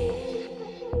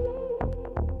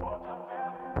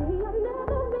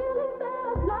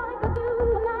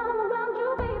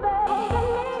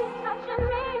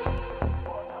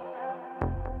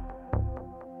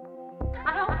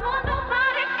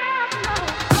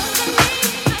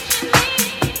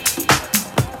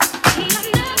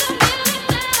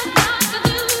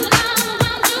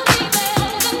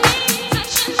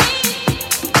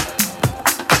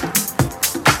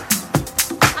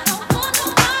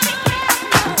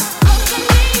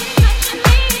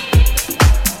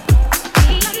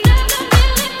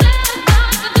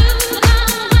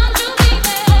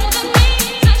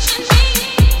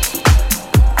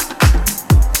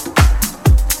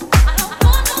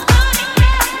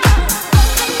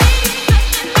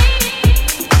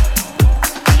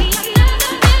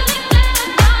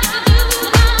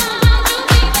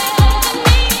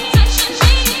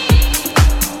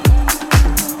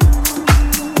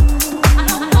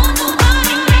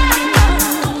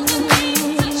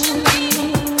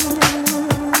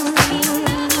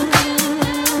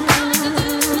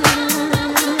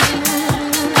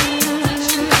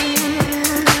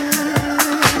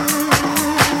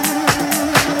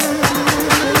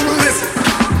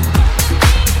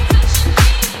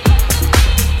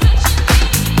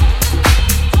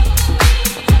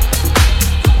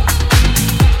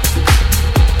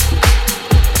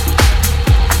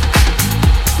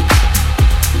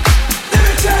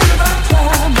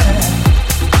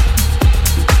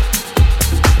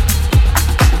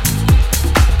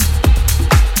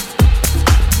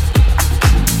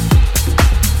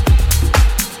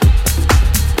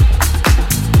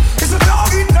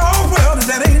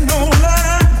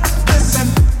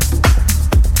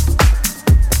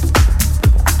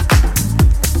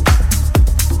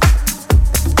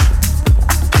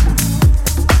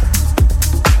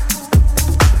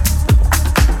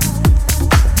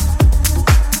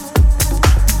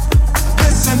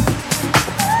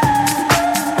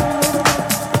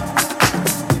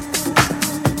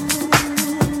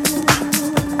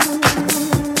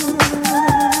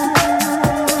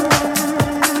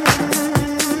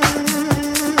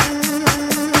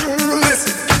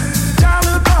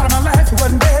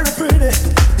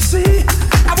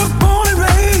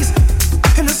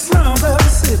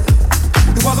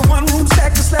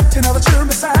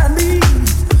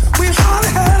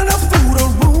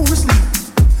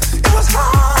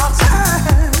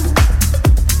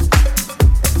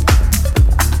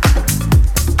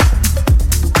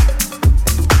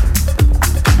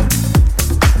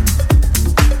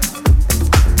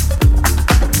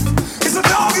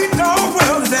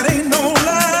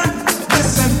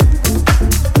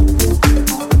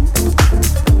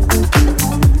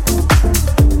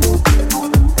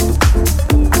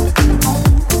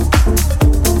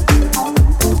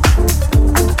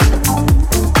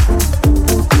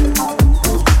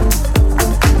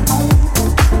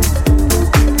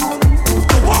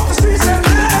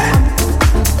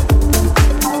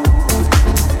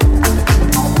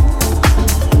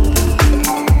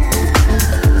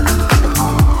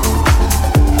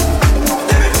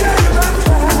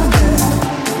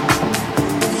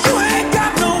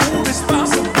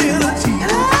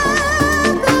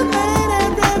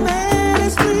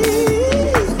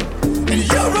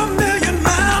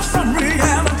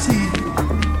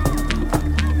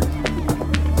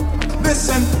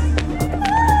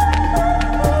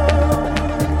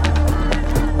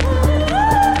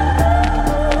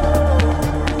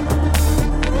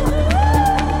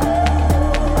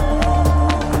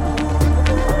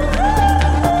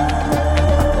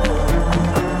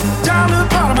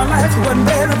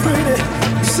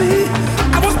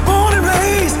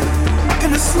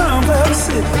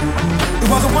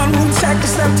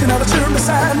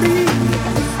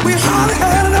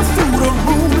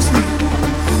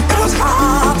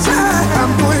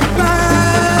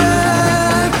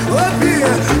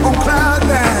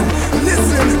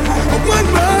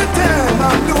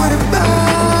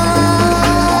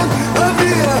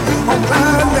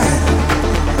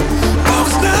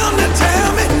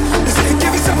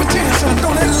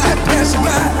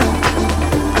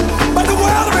 But the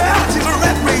world of reality is a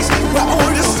rat race where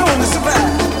only the soul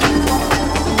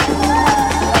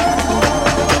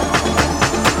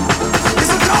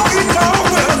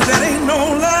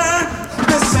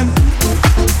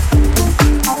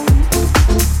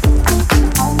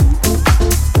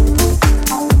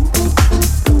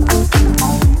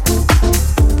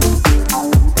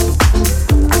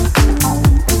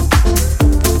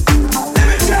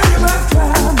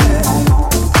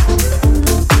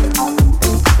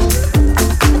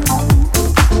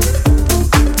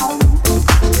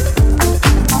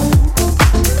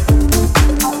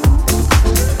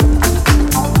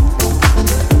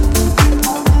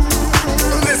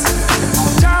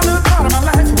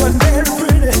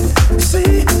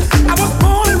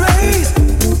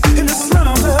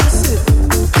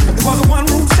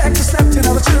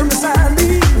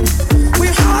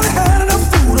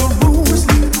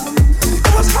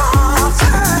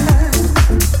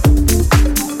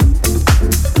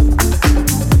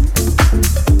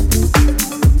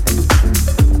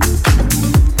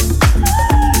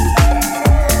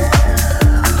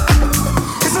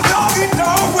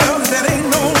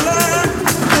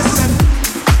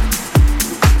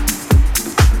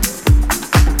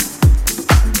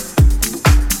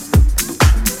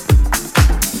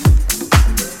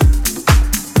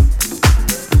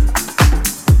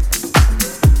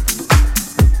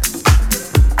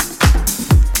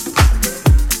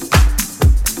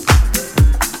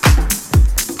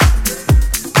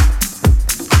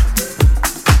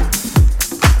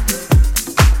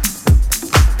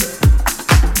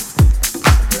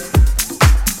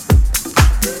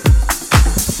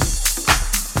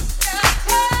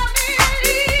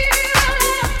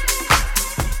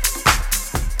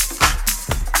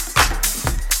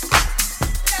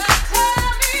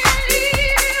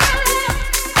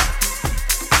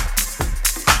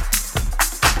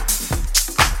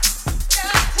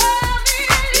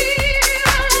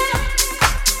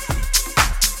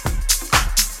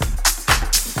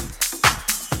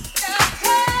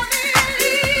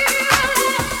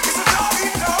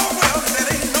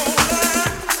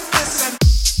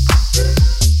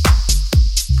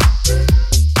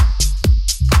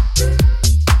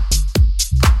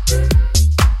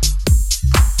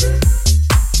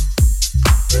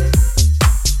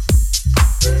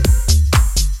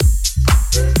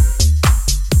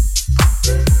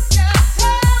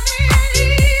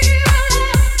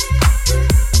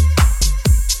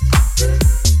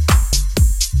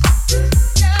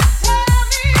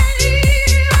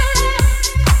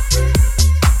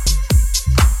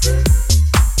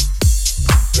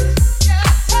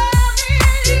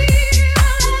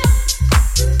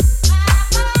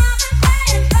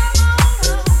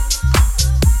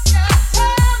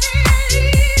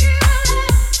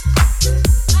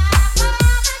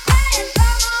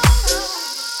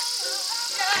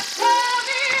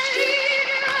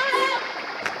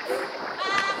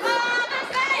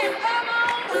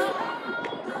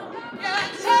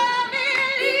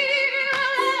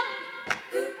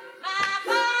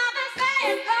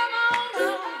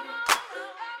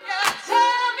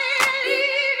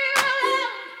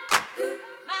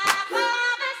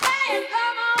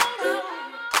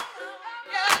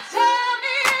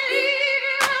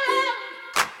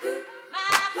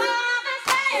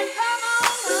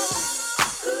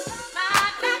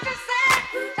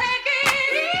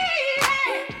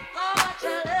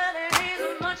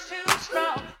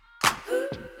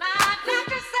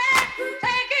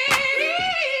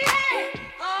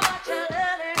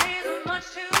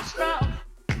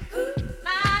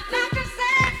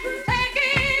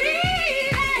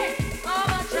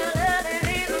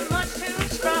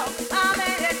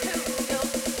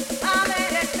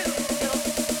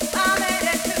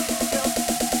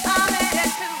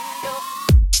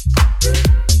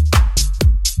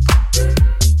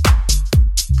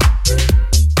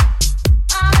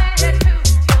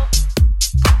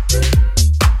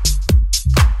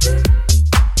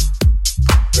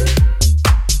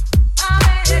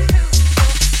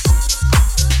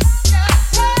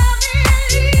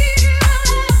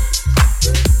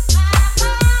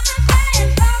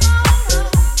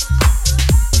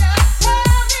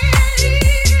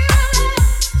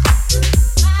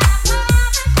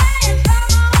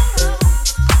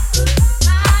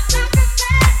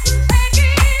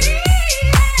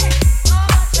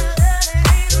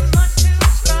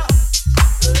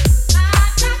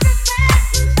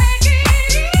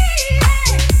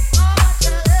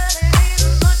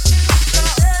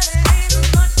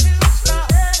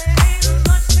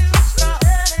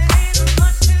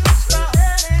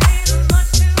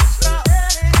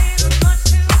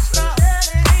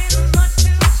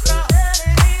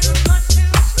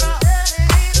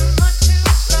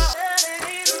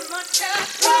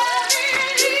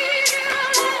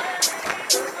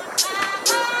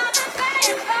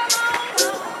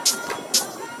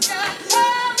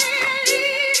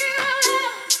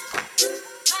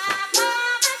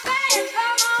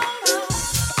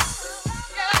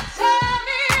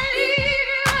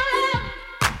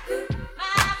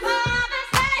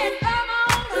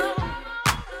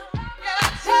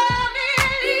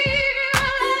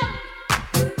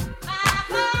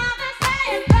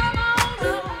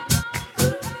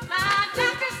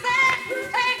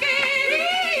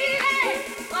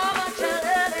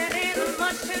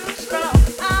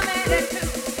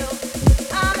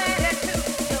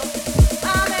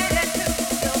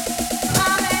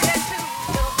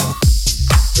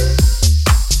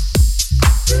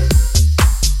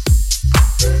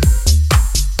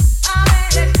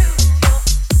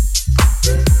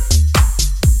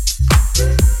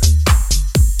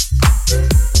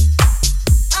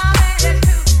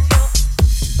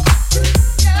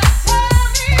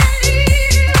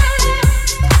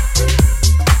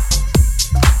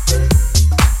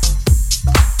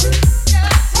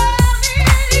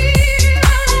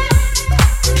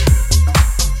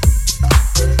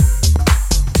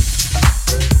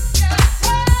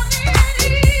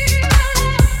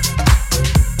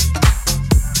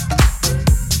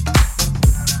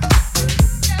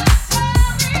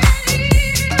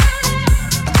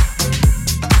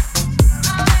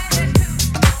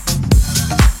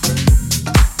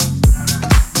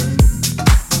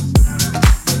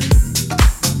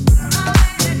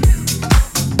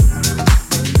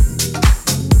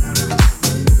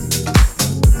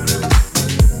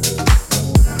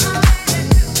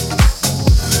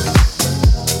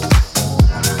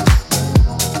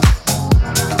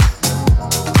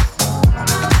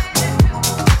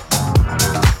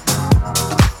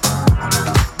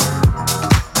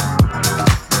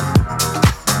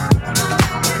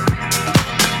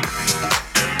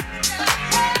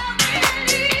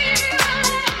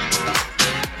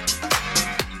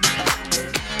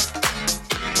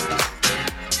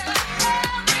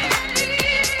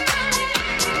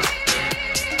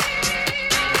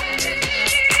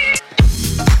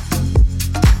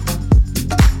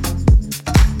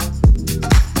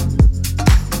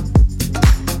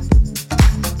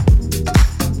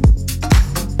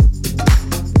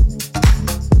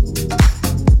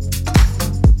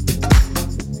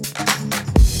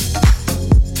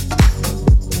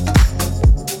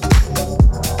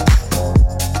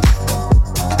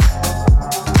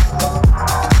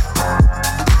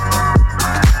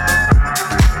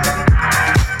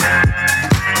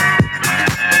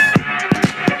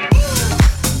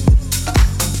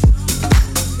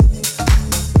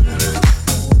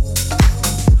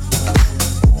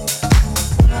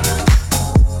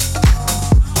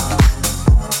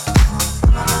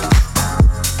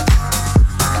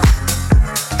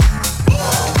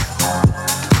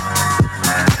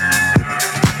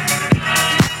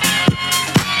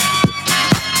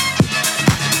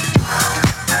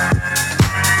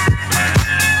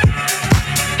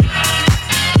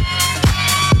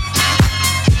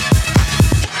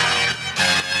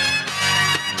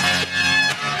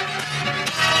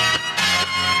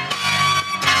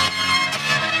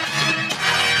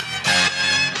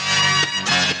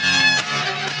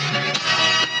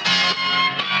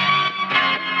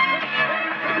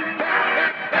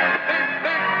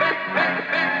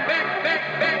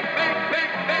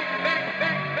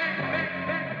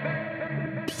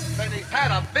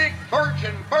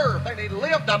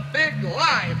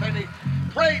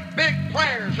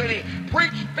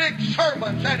preached big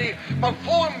sermons, and he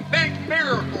performed big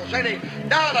miracles, and he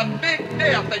died a big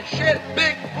death and shed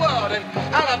big blood and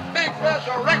had a big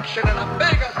resurrection and a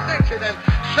big ascension and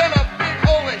sent a big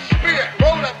Holy Spirit,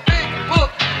 wrote a big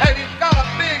book, and he's got a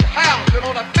big house and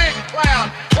on a big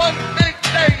cloud. One big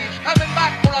day he's coming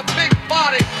back for a big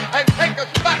body and take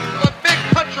us back to a big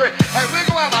country, and we're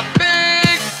going to have a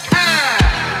big time.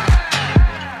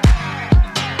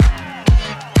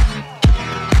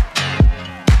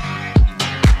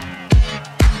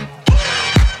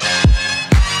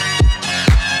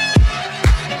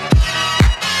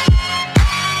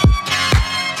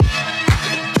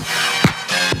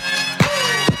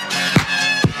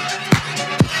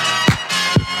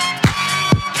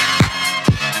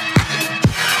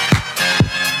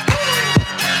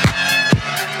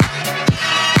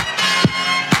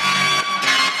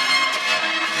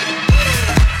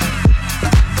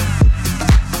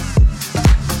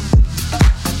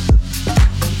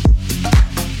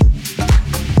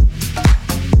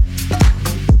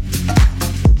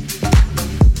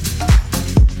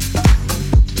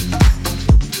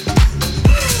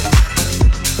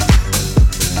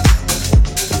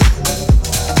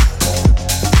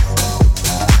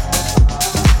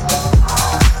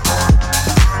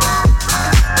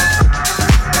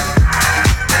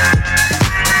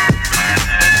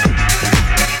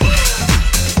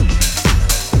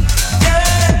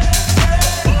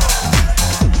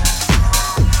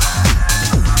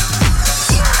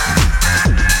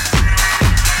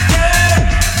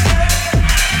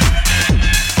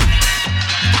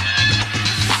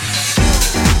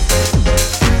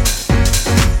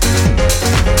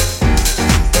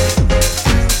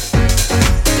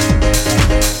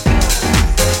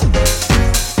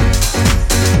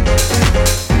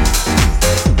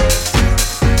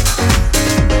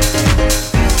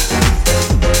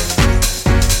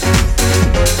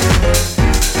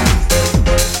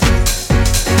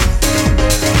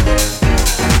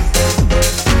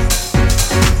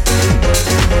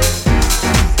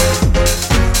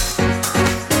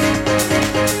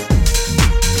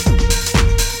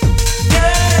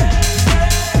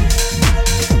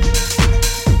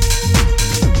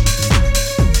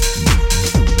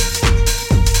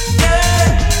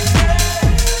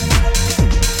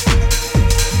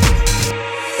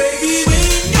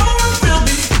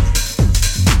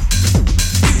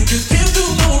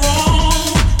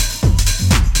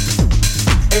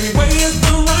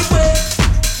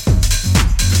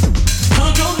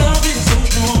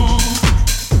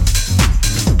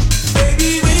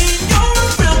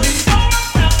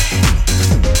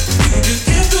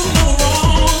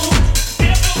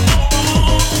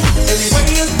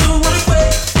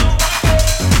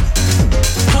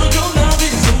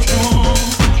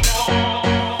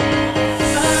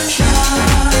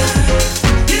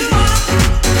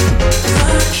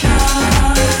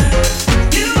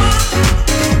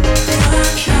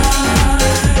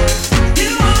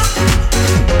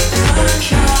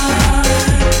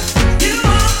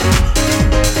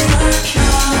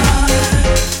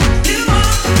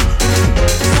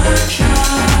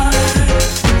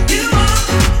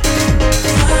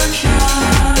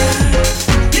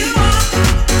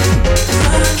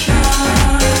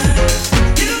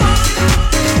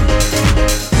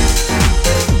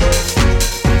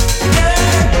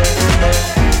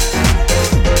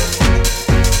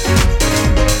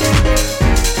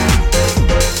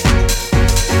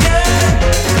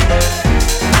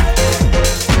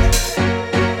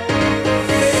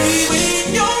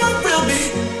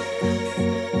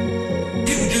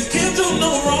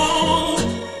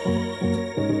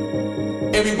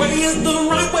 Every way is the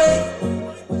right way.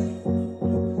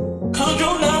 'Cause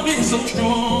your love is so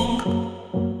strong.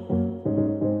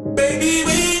 Baby,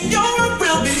 when you're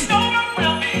around me,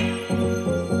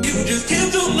 you just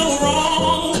can't do no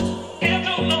wrong.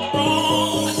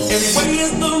 Every way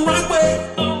is the right way.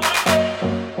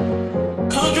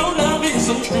 'Cause your love is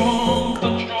so strong.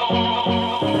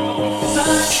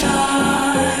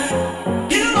 Sunshine,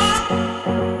 you are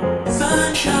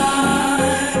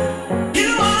sunshine. You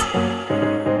are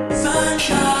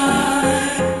sunshine.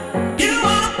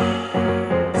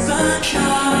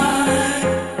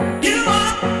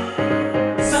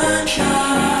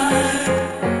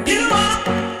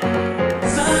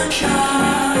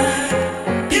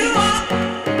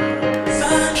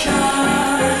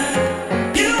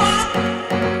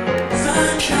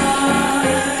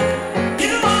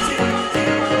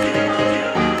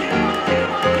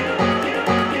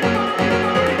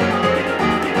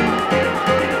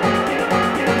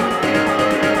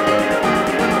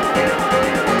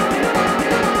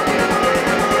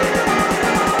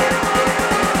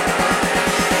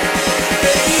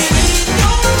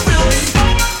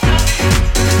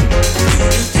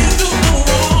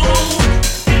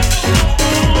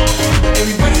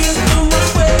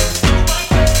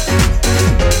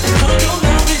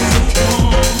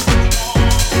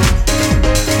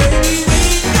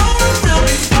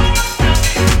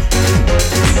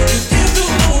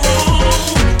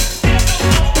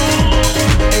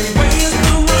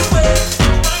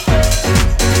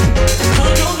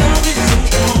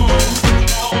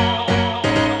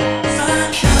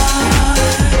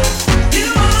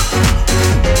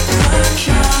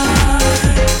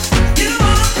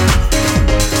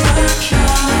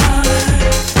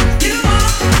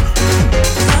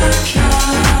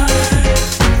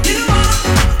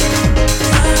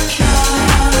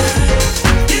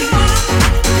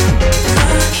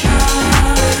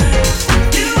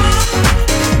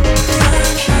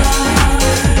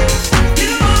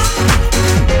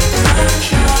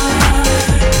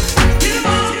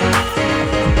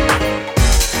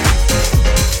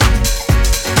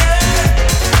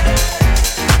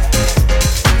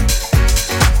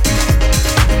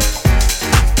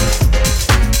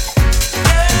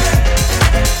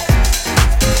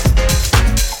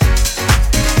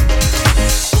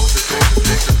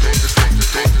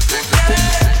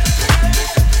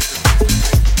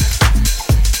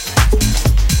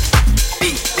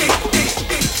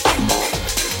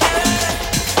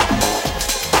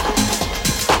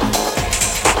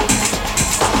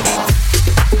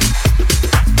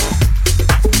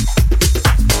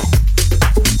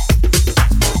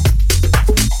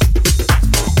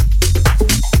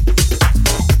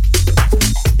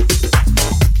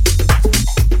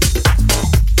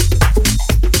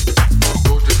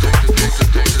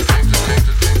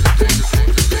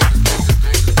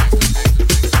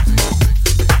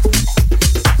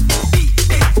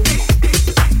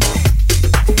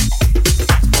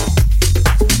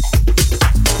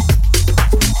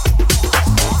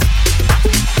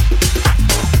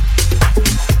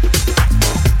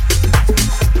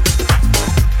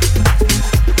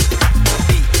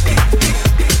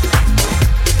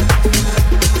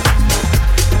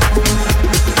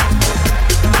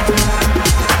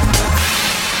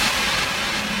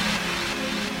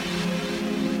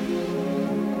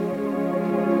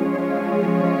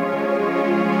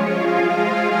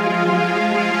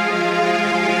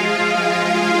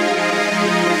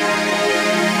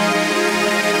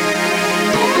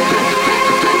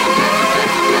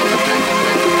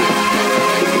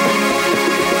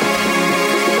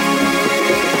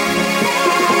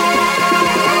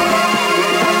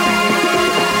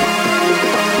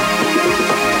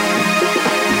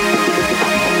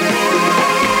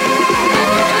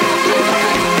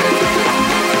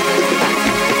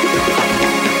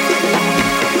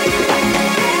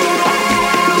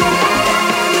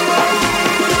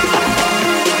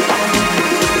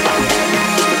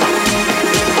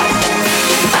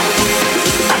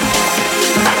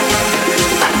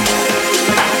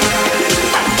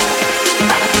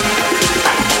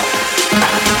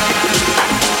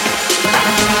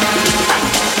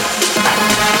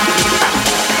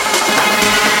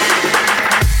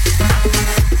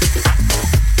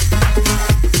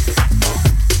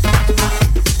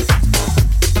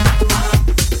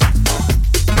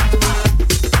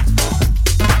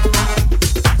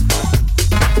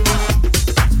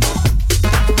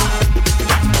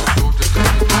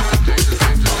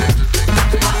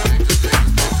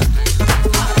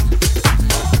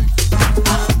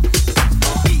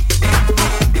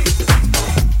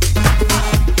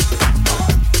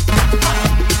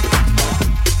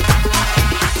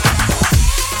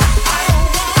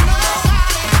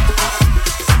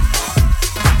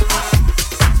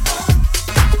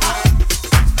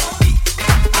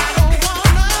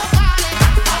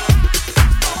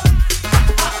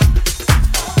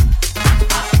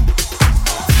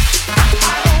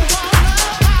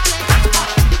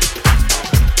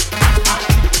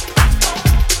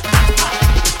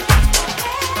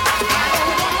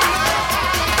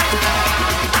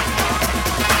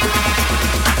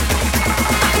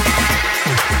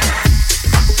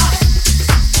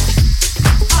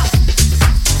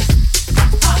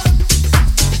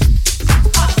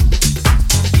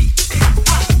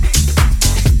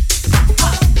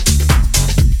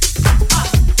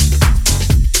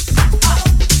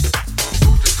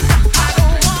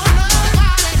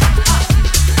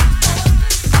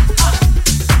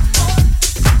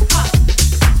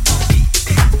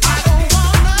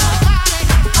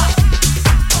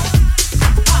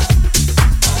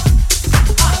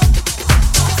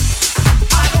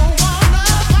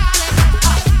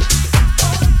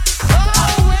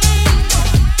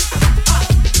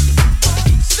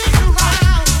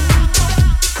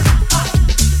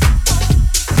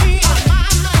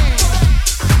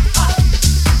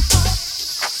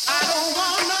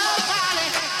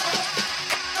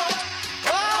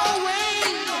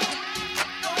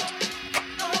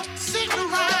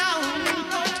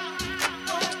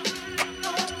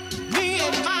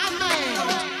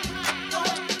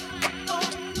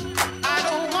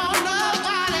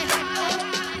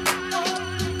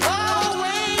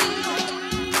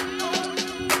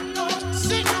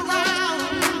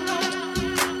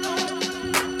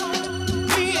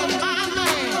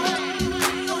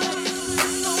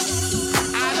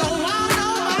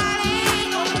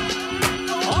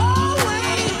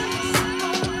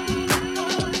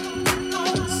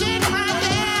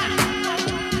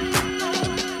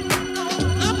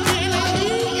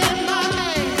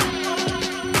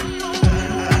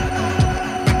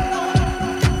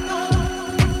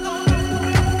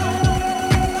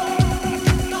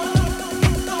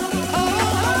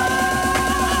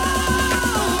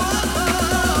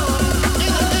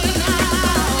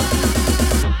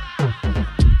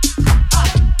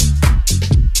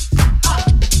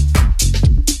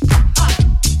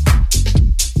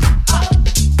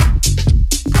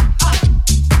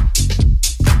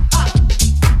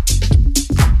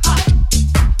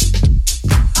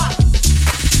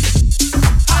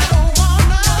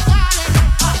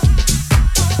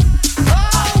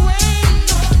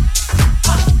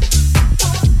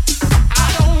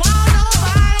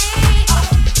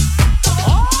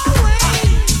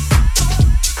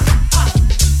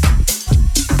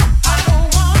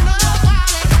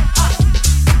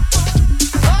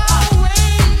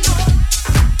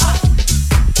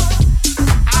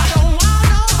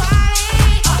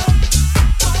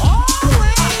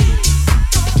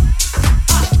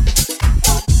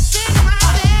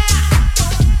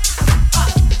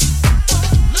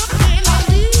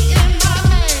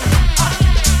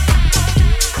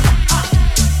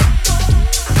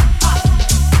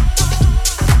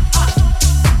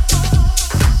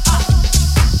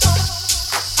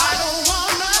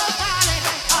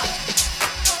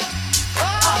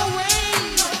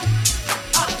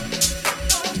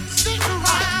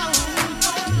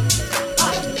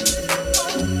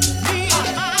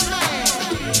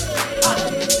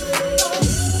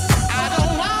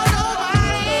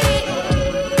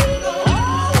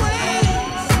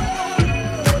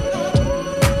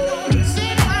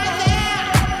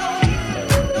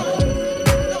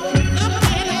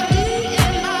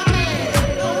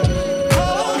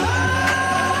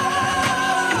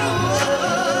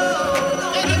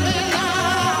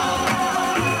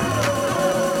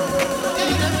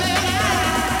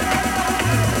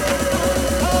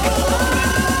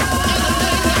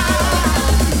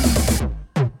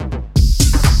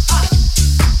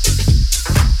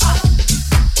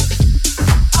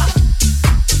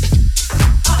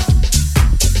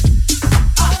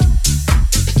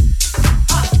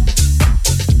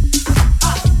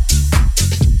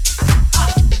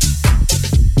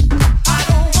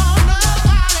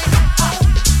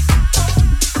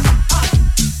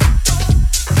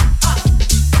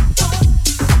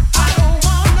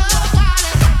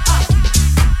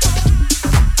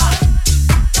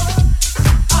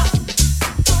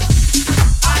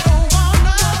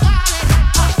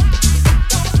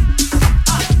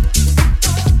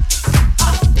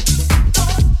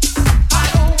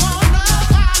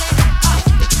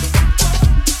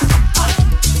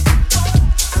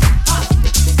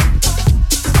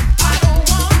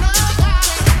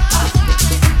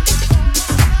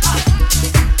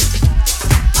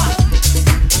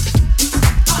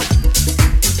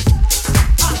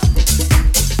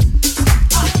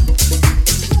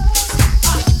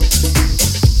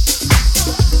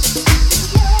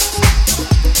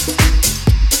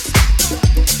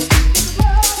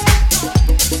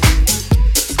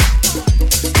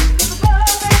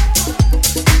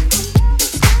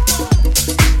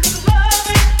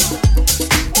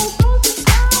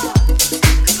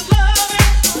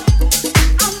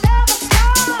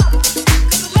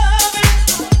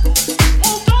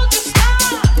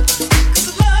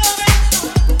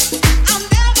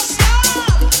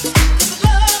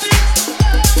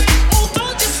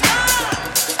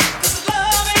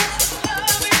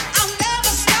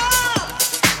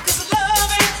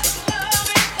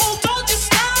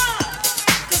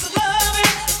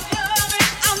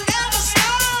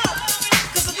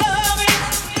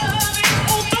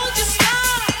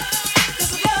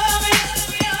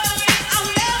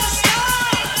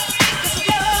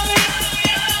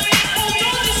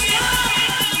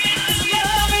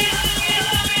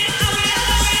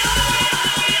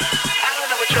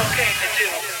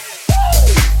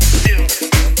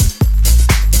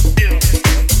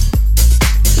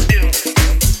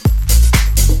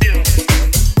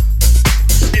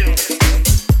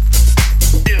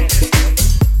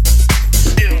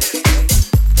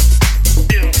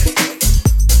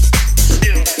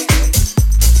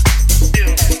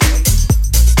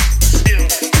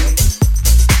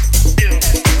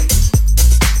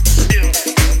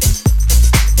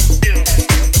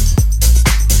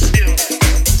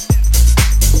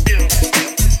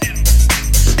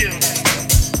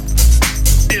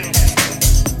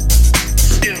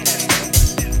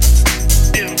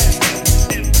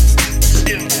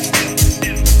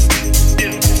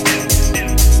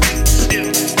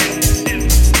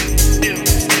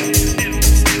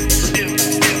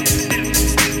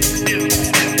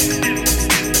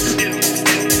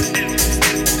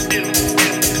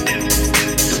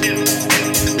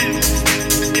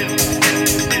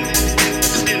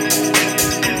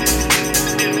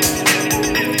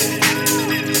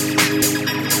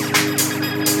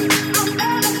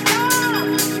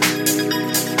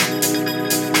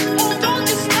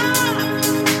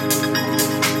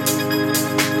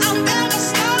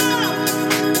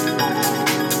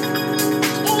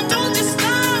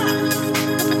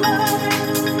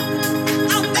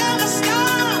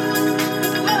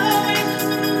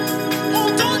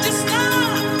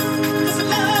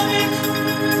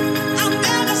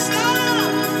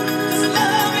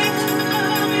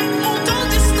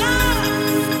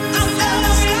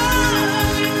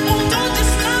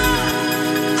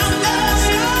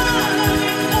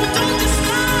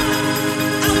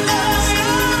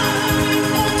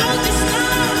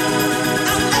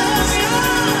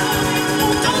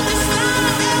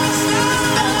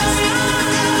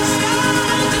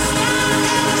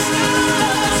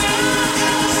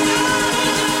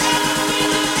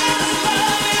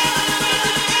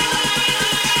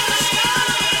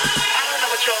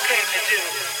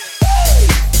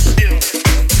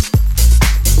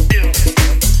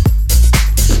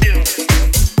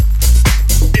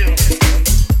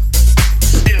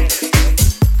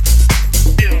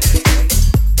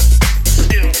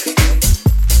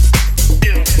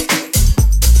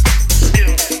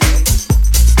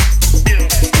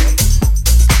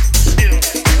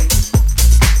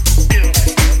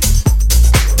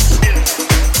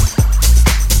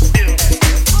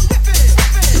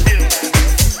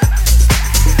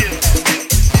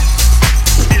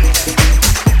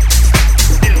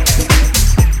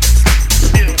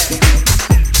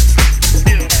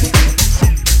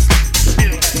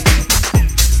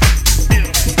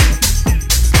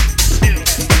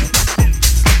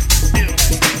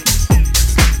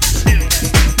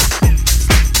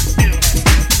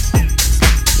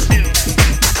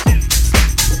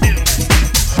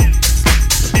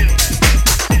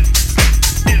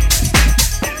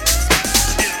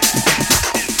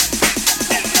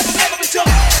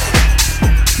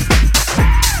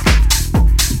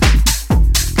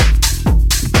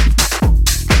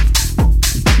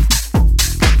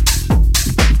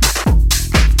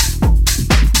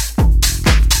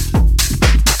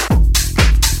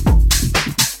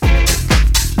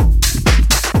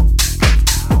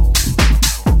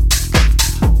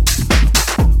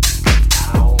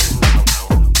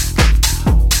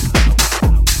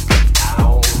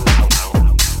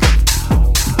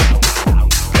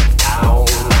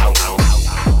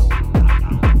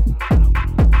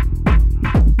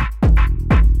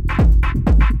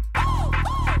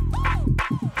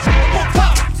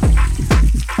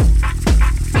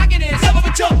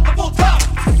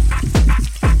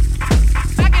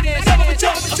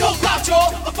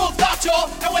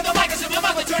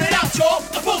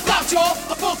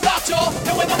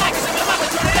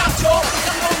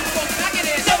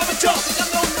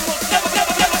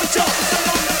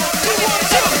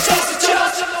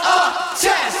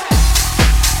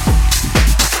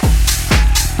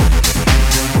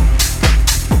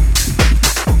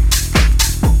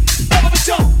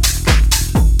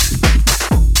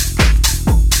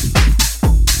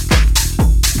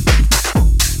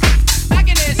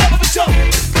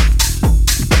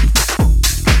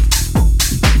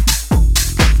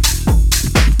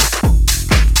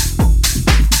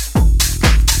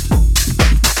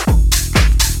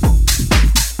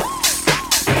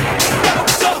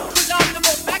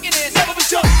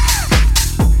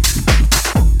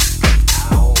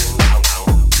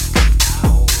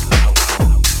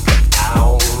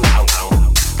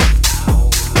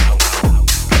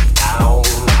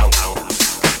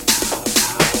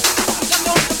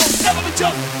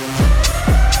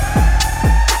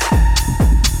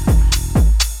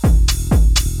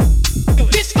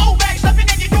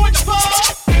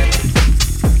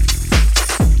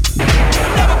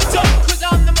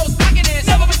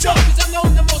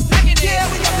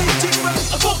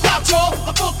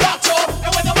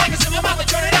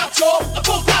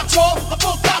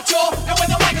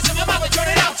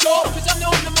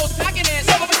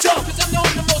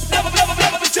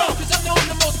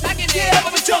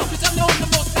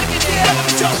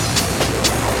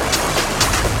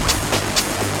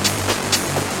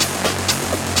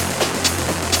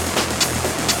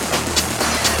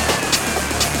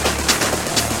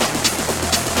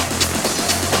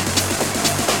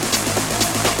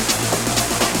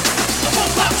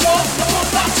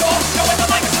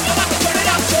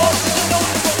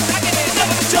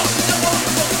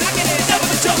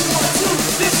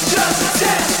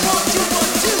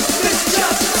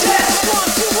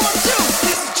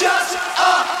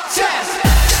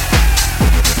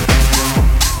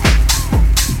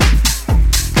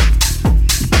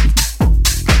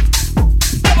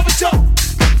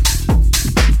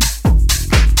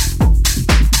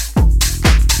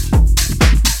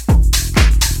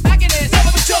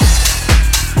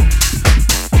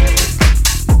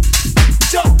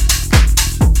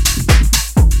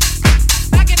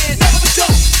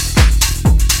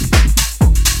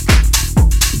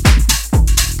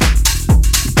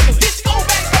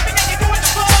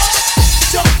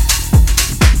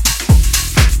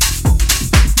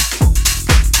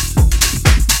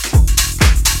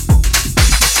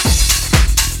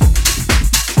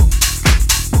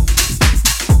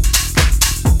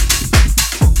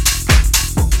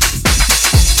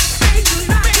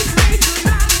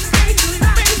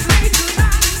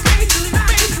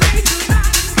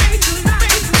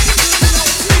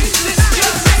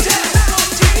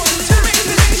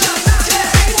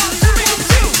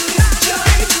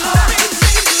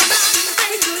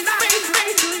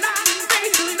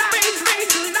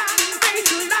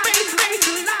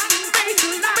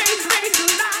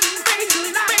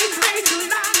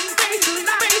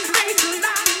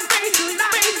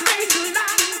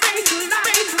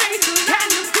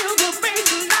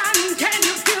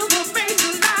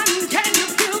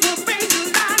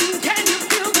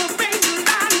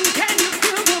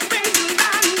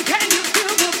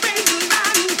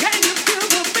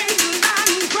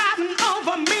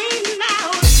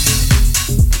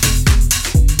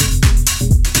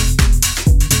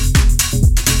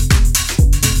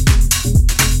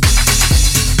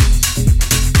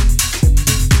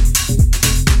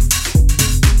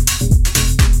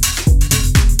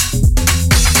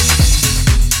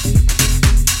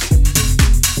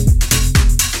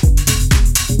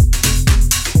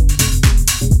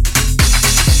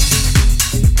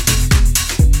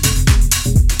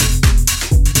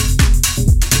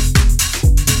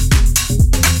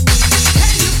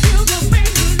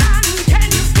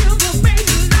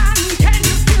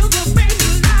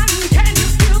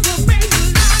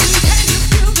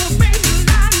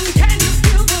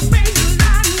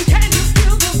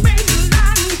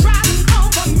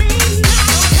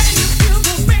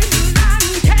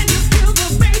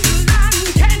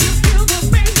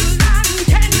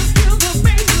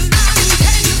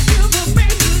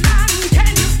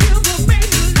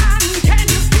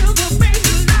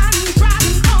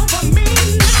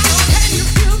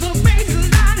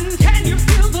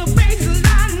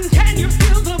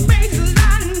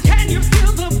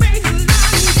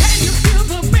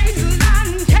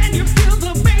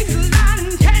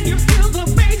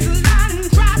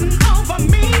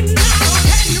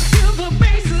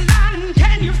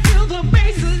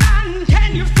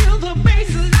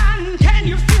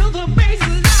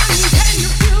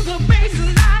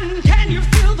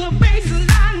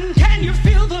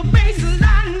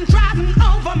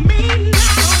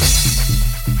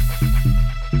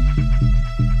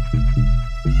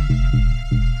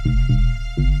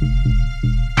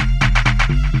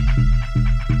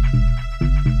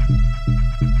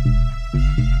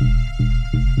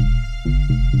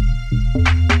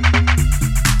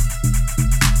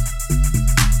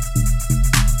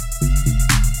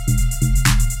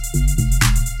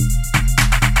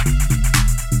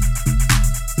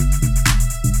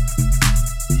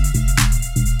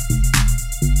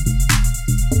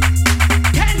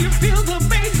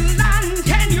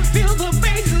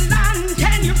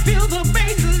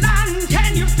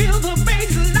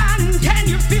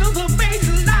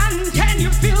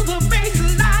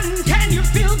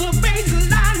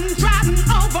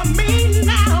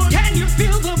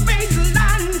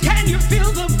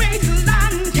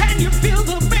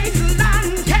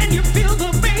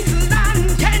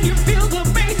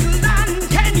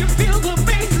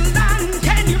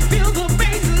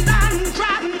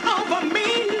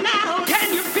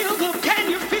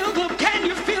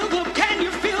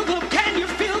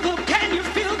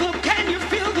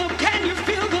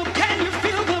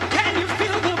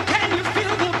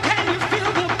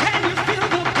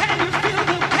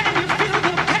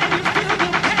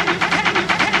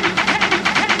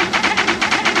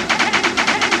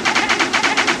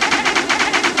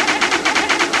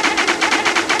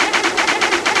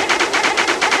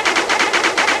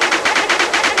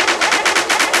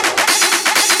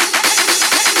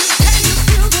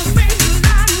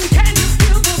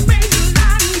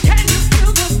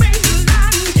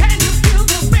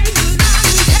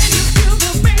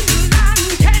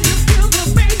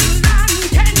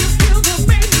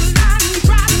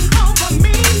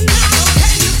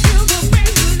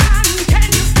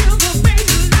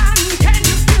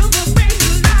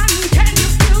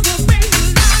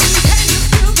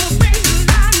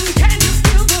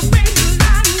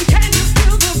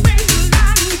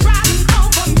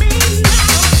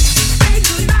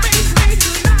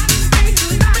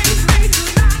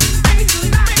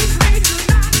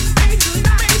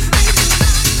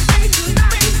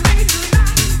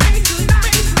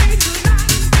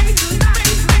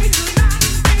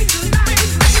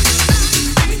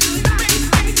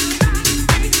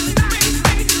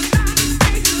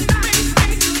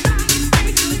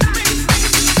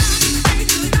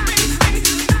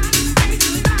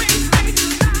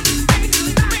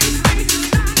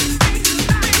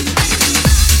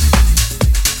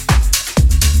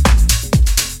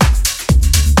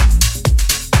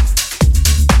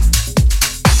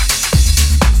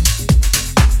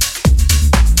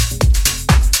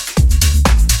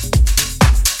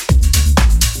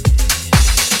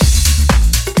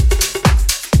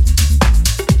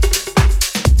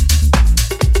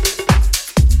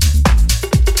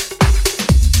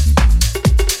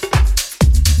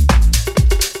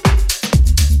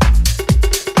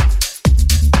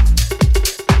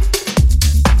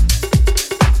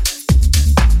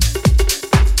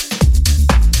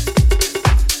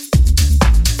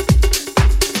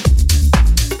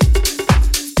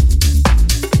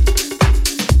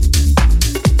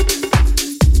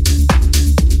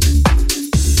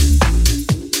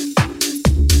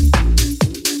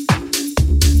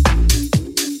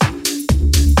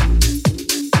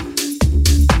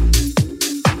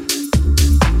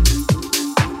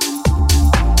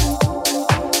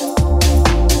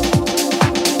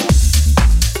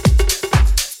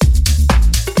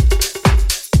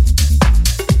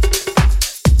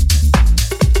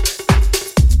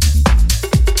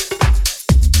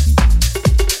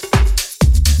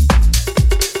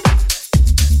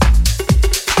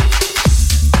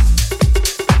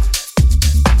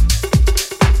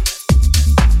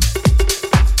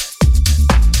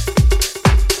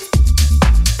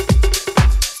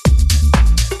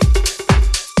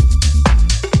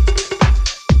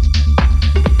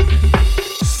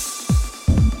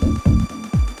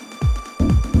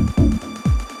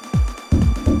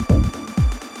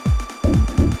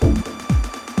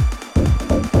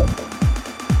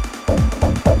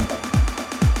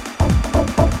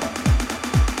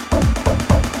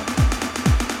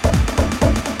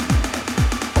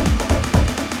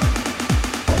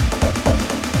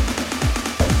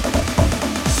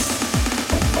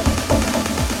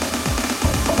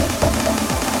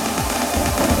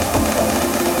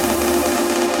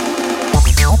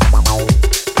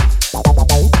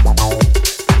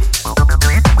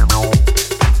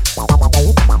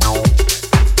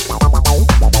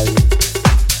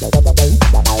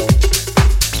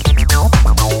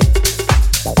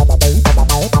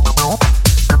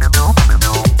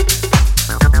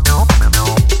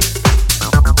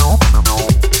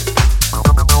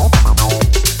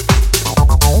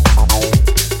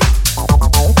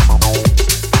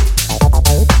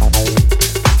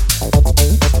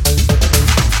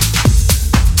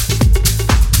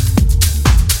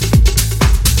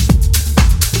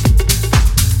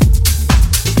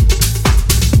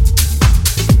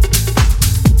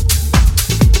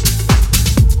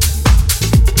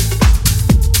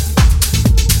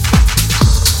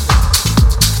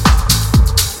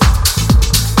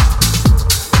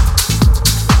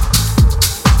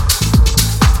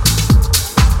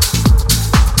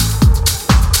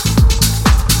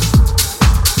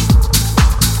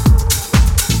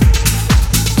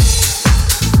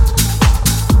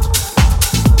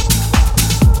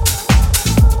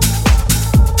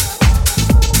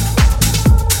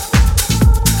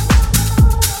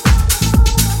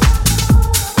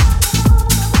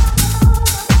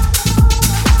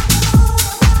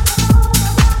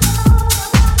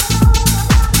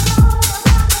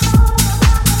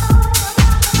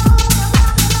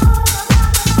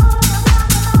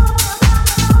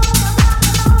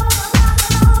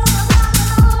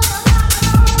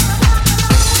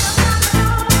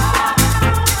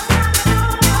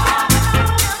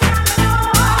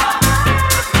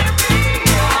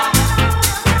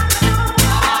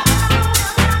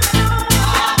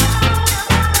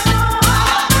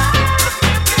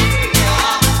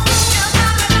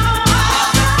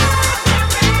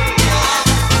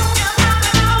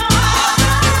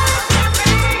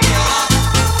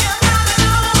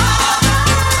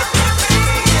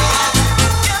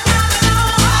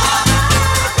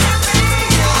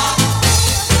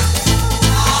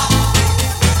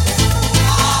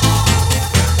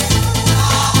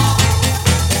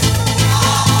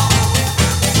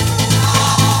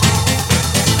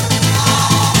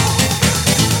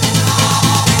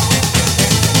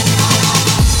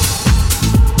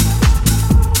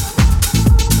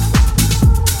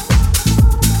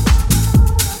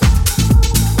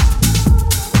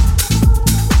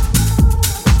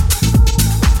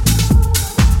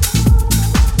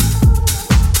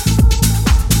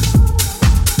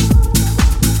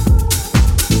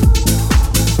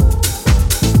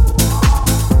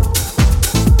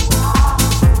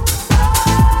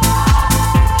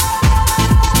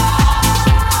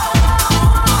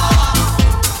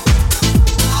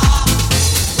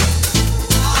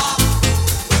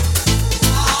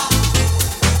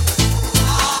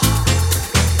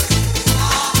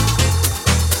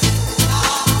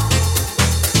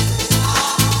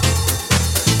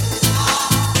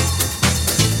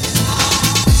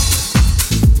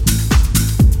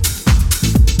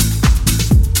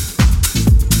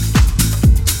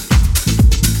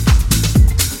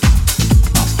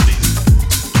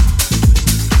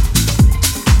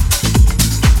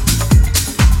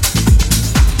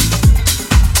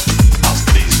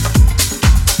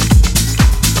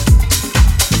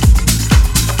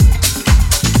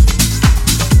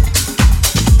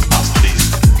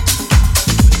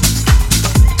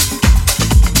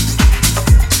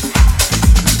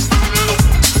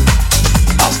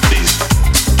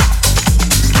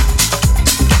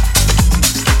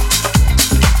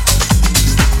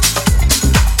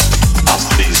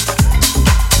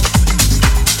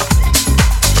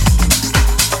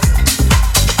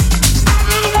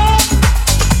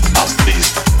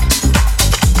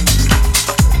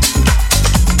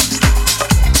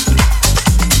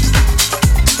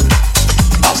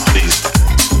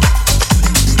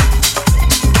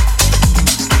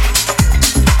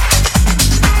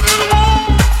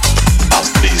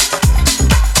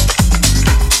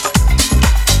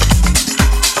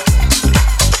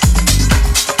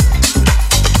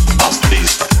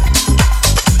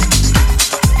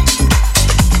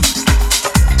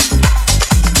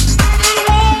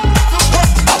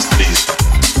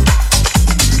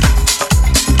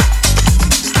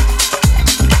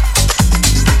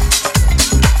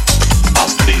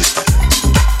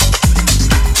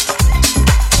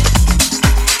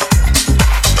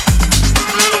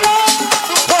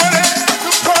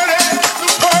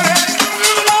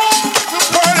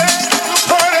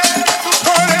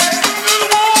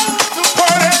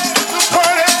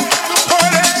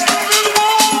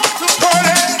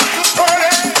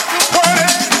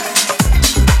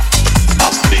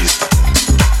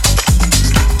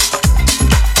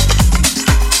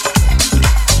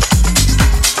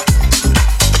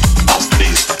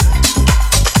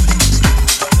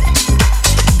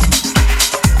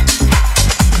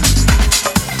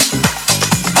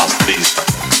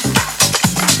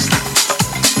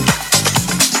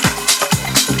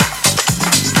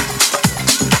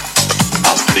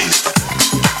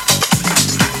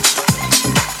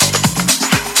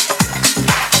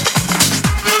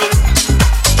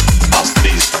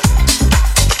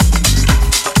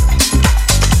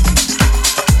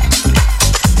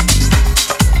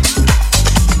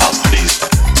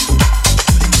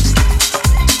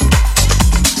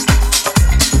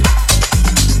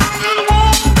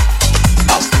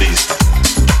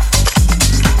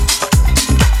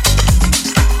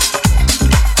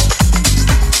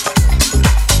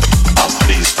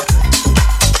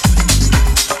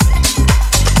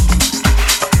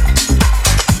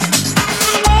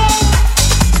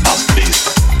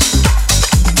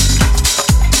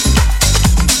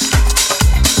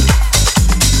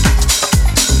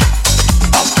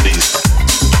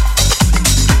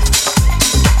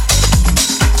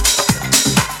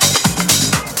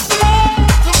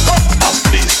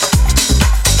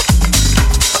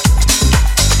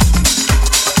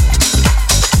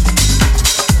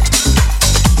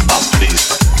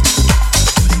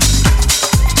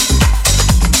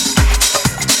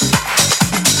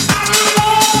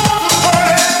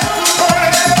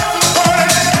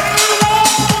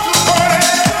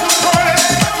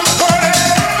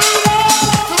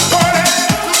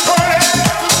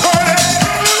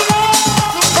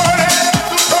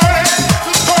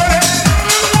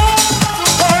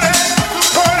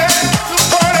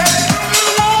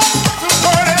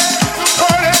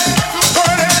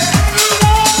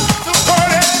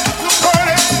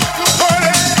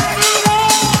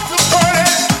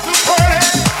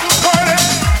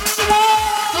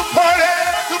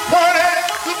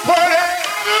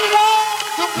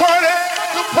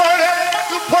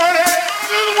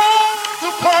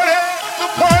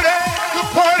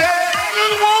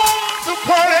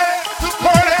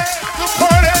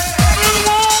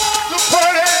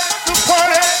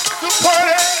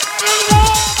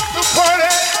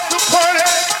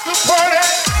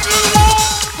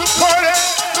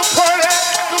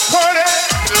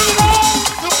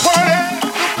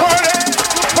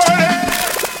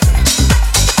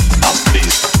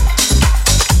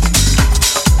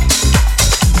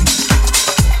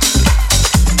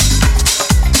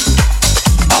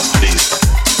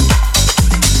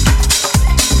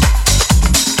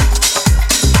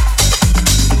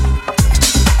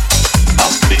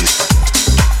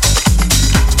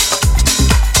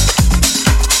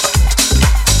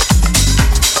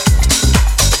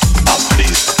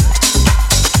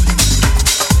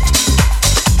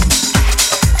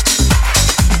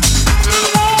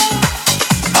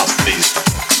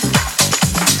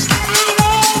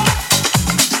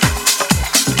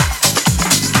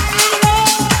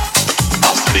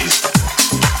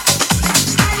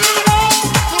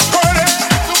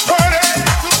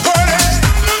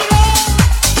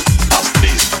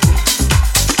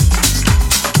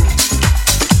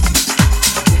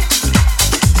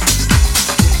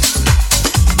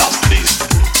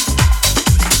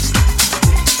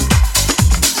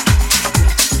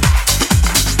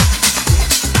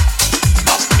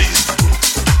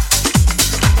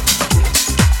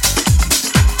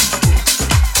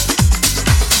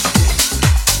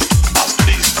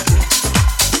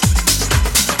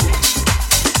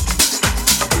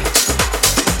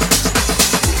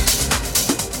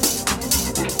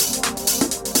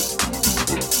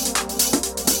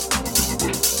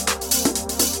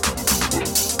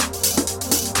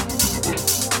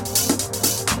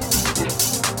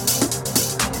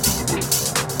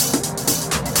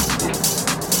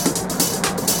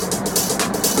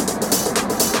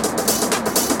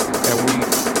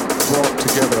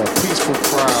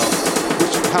 crowd,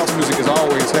 which house music has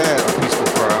always had a peaceful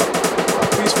crowd. A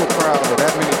peaceful crowd of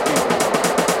that many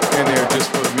people in there just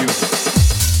for the music.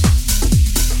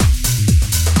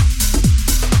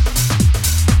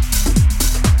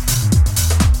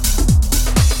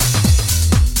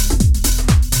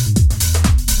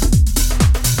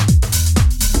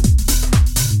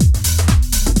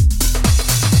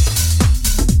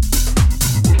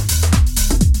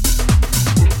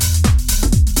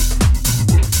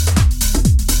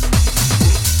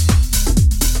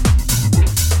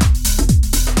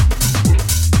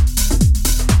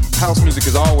 House music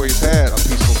has always had a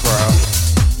peaceful crowd.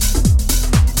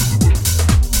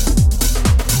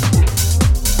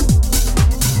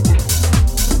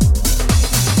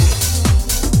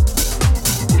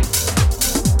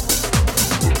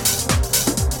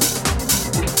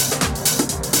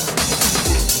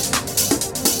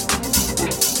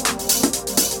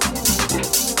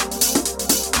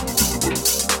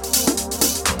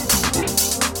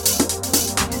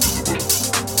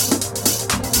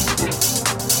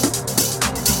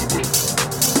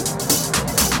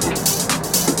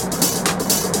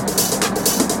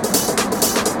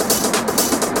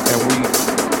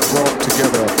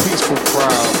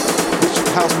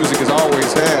 House music has always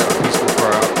had a peaceful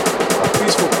crowd. A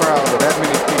peaceful crowd of that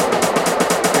many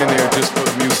people in there just for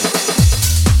the music.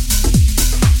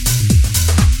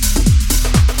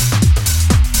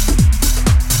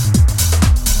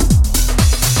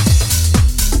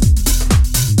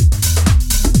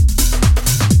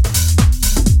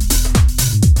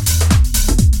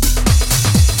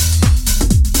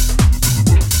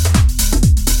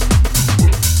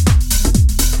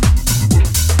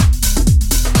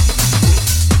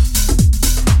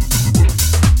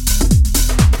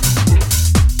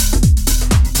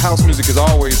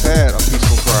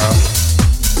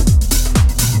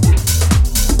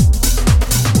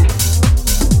 House music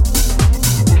has always had a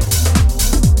peaceful crowd.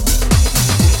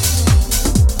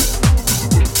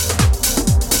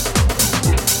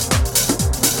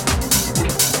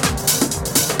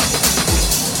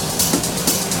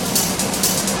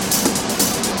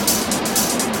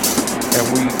 And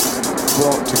we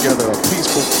brought together a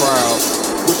peaceful crowd,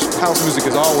 which house music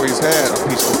has always had a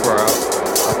peaceful crowd.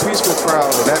 A peaceful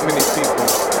crowd of that many people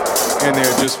in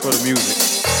there just for the music.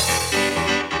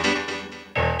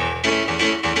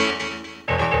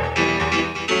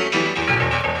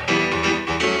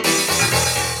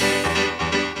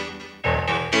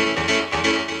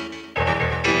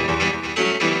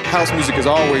 House music has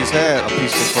always had a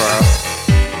peaceful crowd.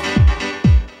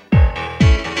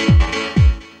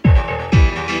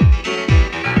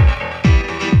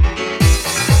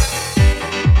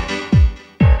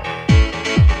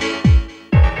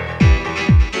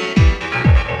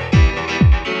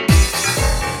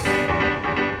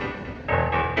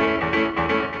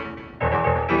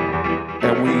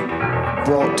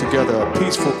 Together a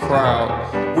peaceful crowd,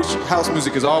 which house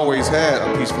music has always had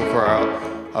a peaceful crowd.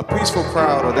 A peaceful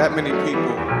crowd of that many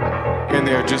people in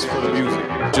there just for the music,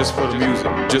 just for the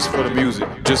music, just for the music,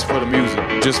 just for the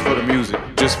music, just for the music,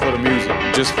 just for the music,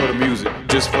 just for the music,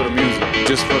 just for the music,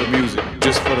 just for the music,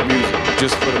 just for the music,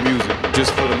 just for the music,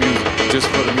 just for the music, just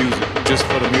for the music, just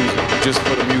for the music, just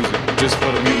for the music, just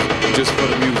for the music, just for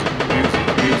the music, music,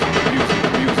 music, music, music, music,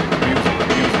 music, music,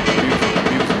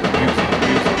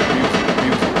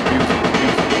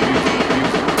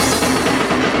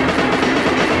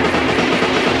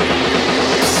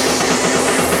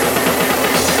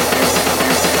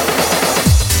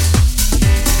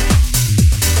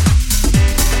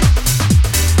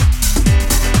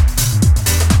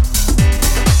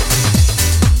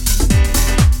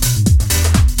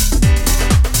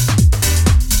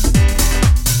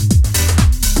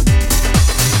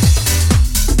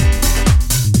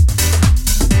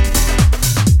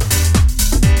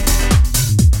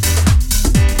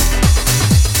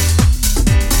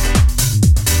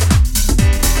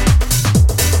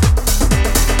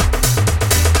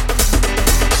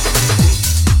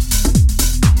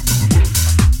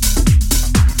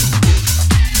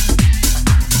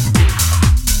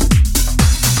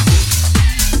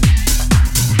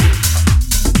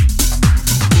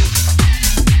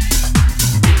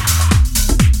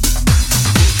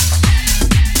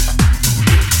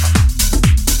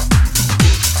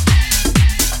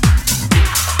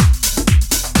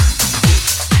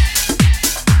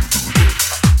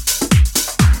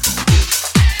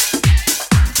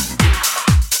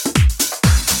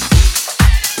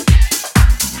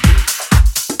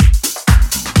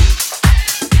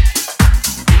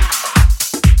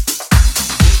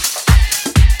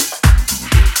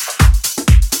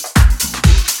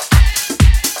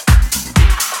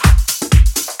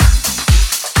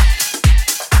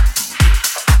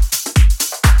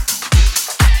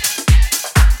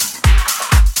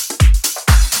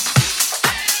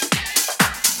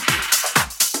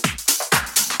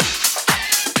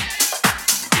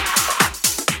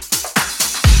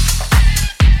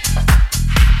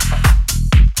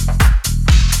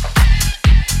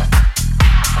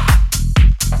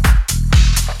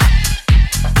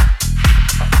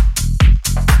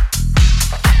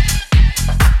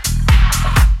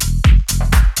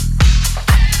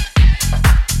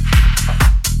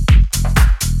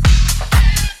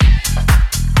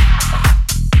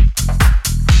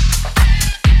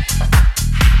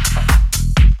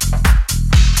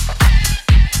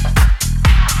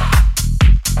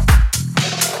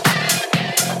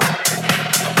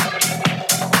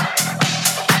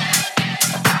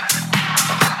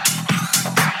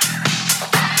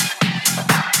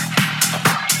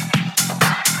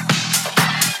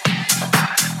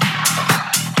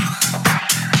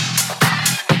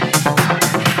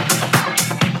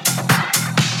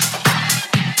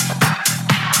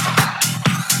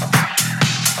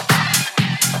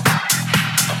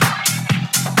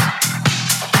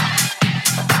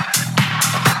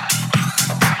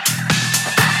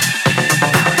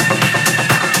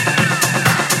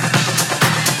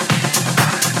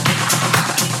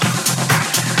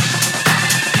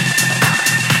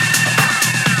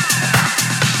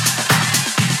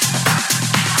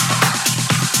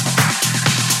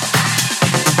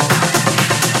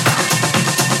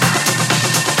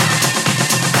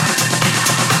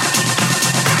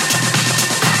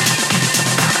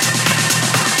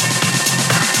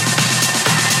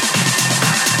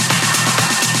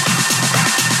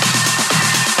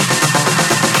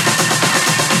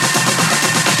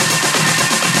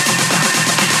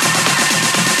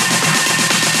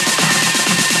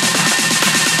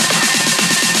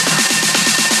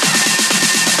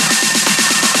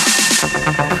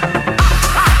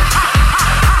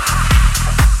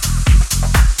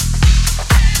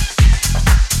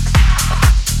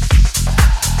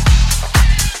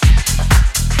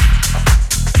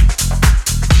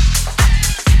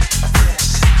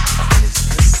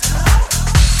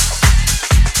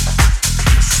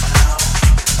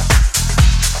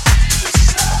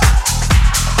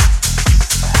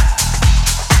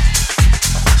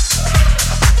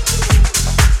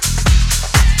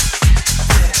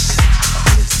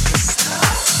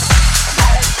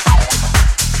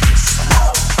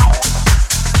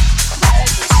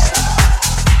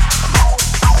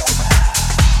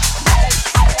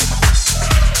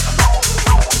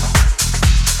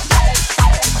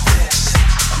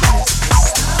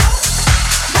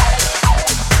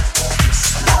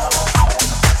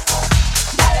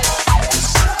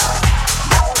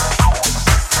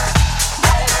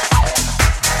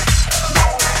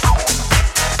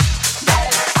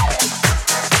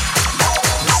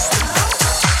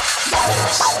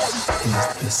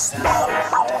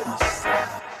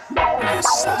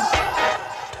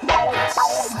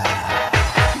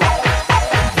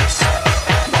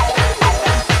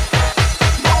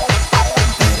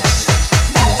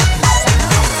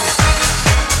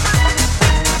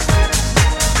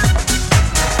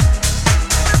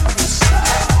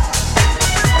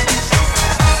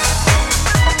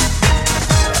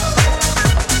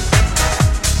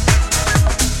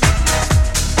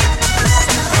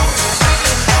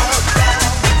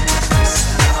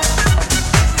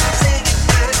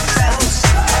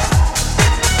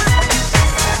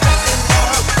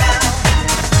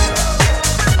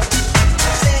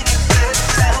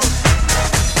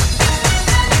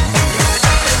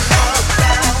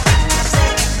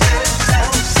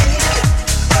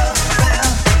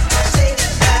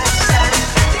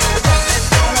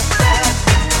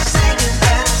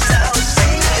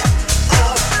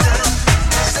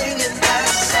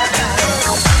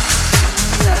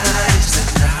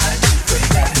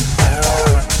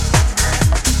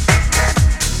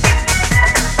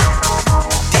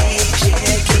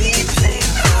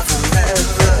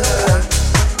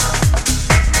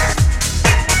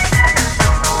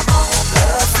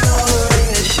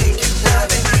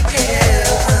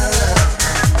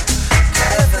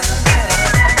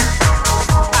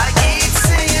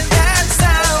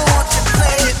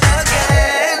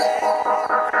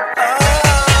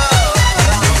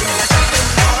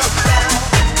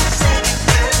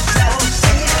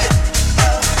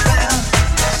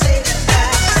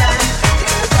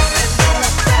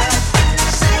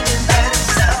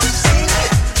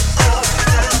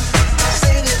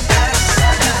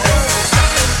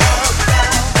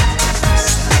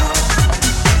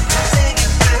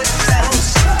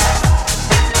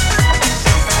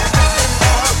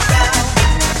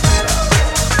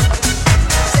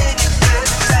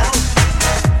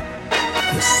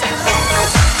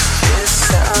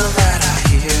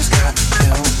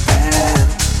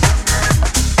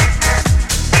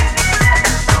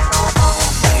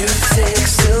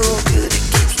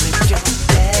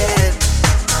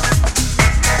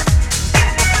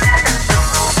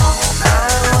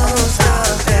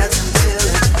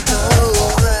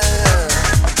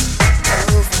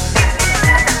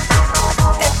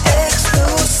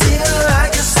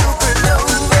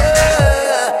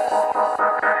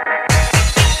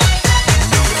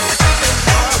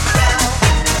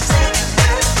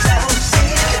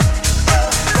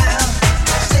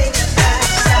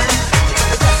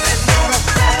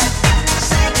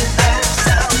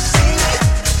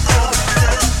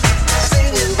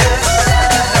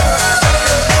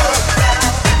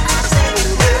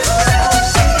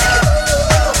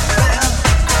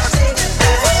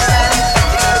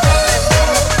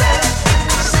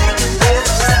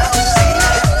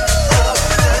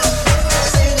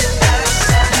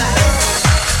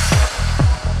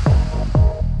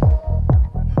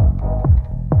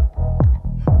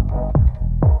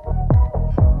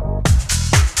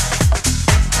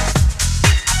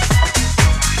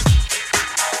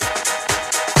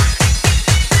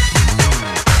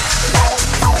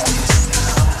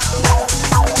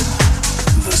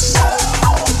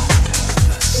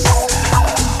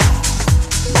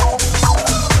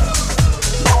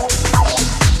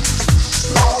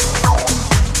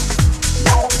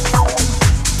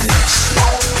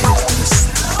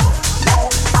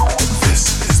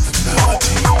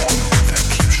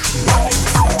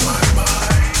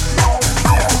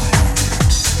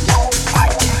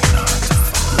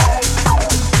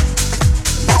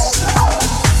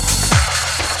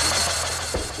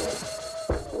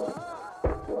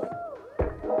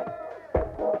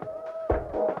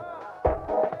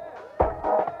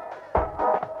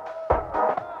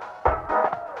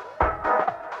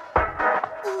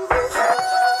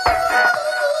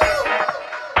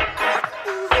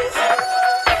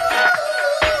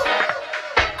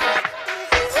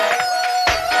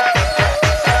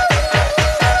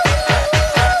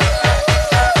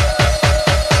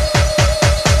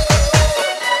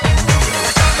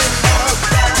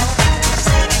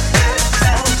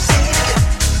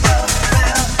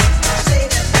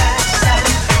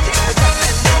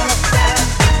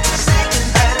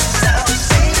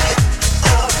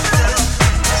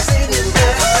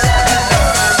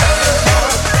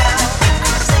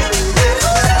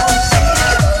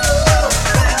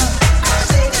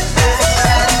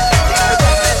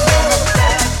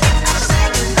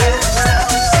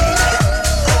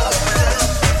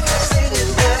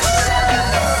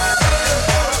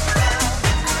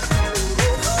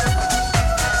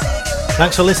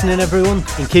 Thanks for listening, everyone.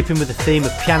 In keeping with the theme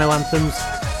of piano anthems,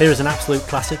 here is an absolute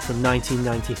classic from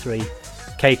 1993,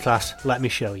 K-Class, Let Me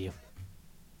Show You.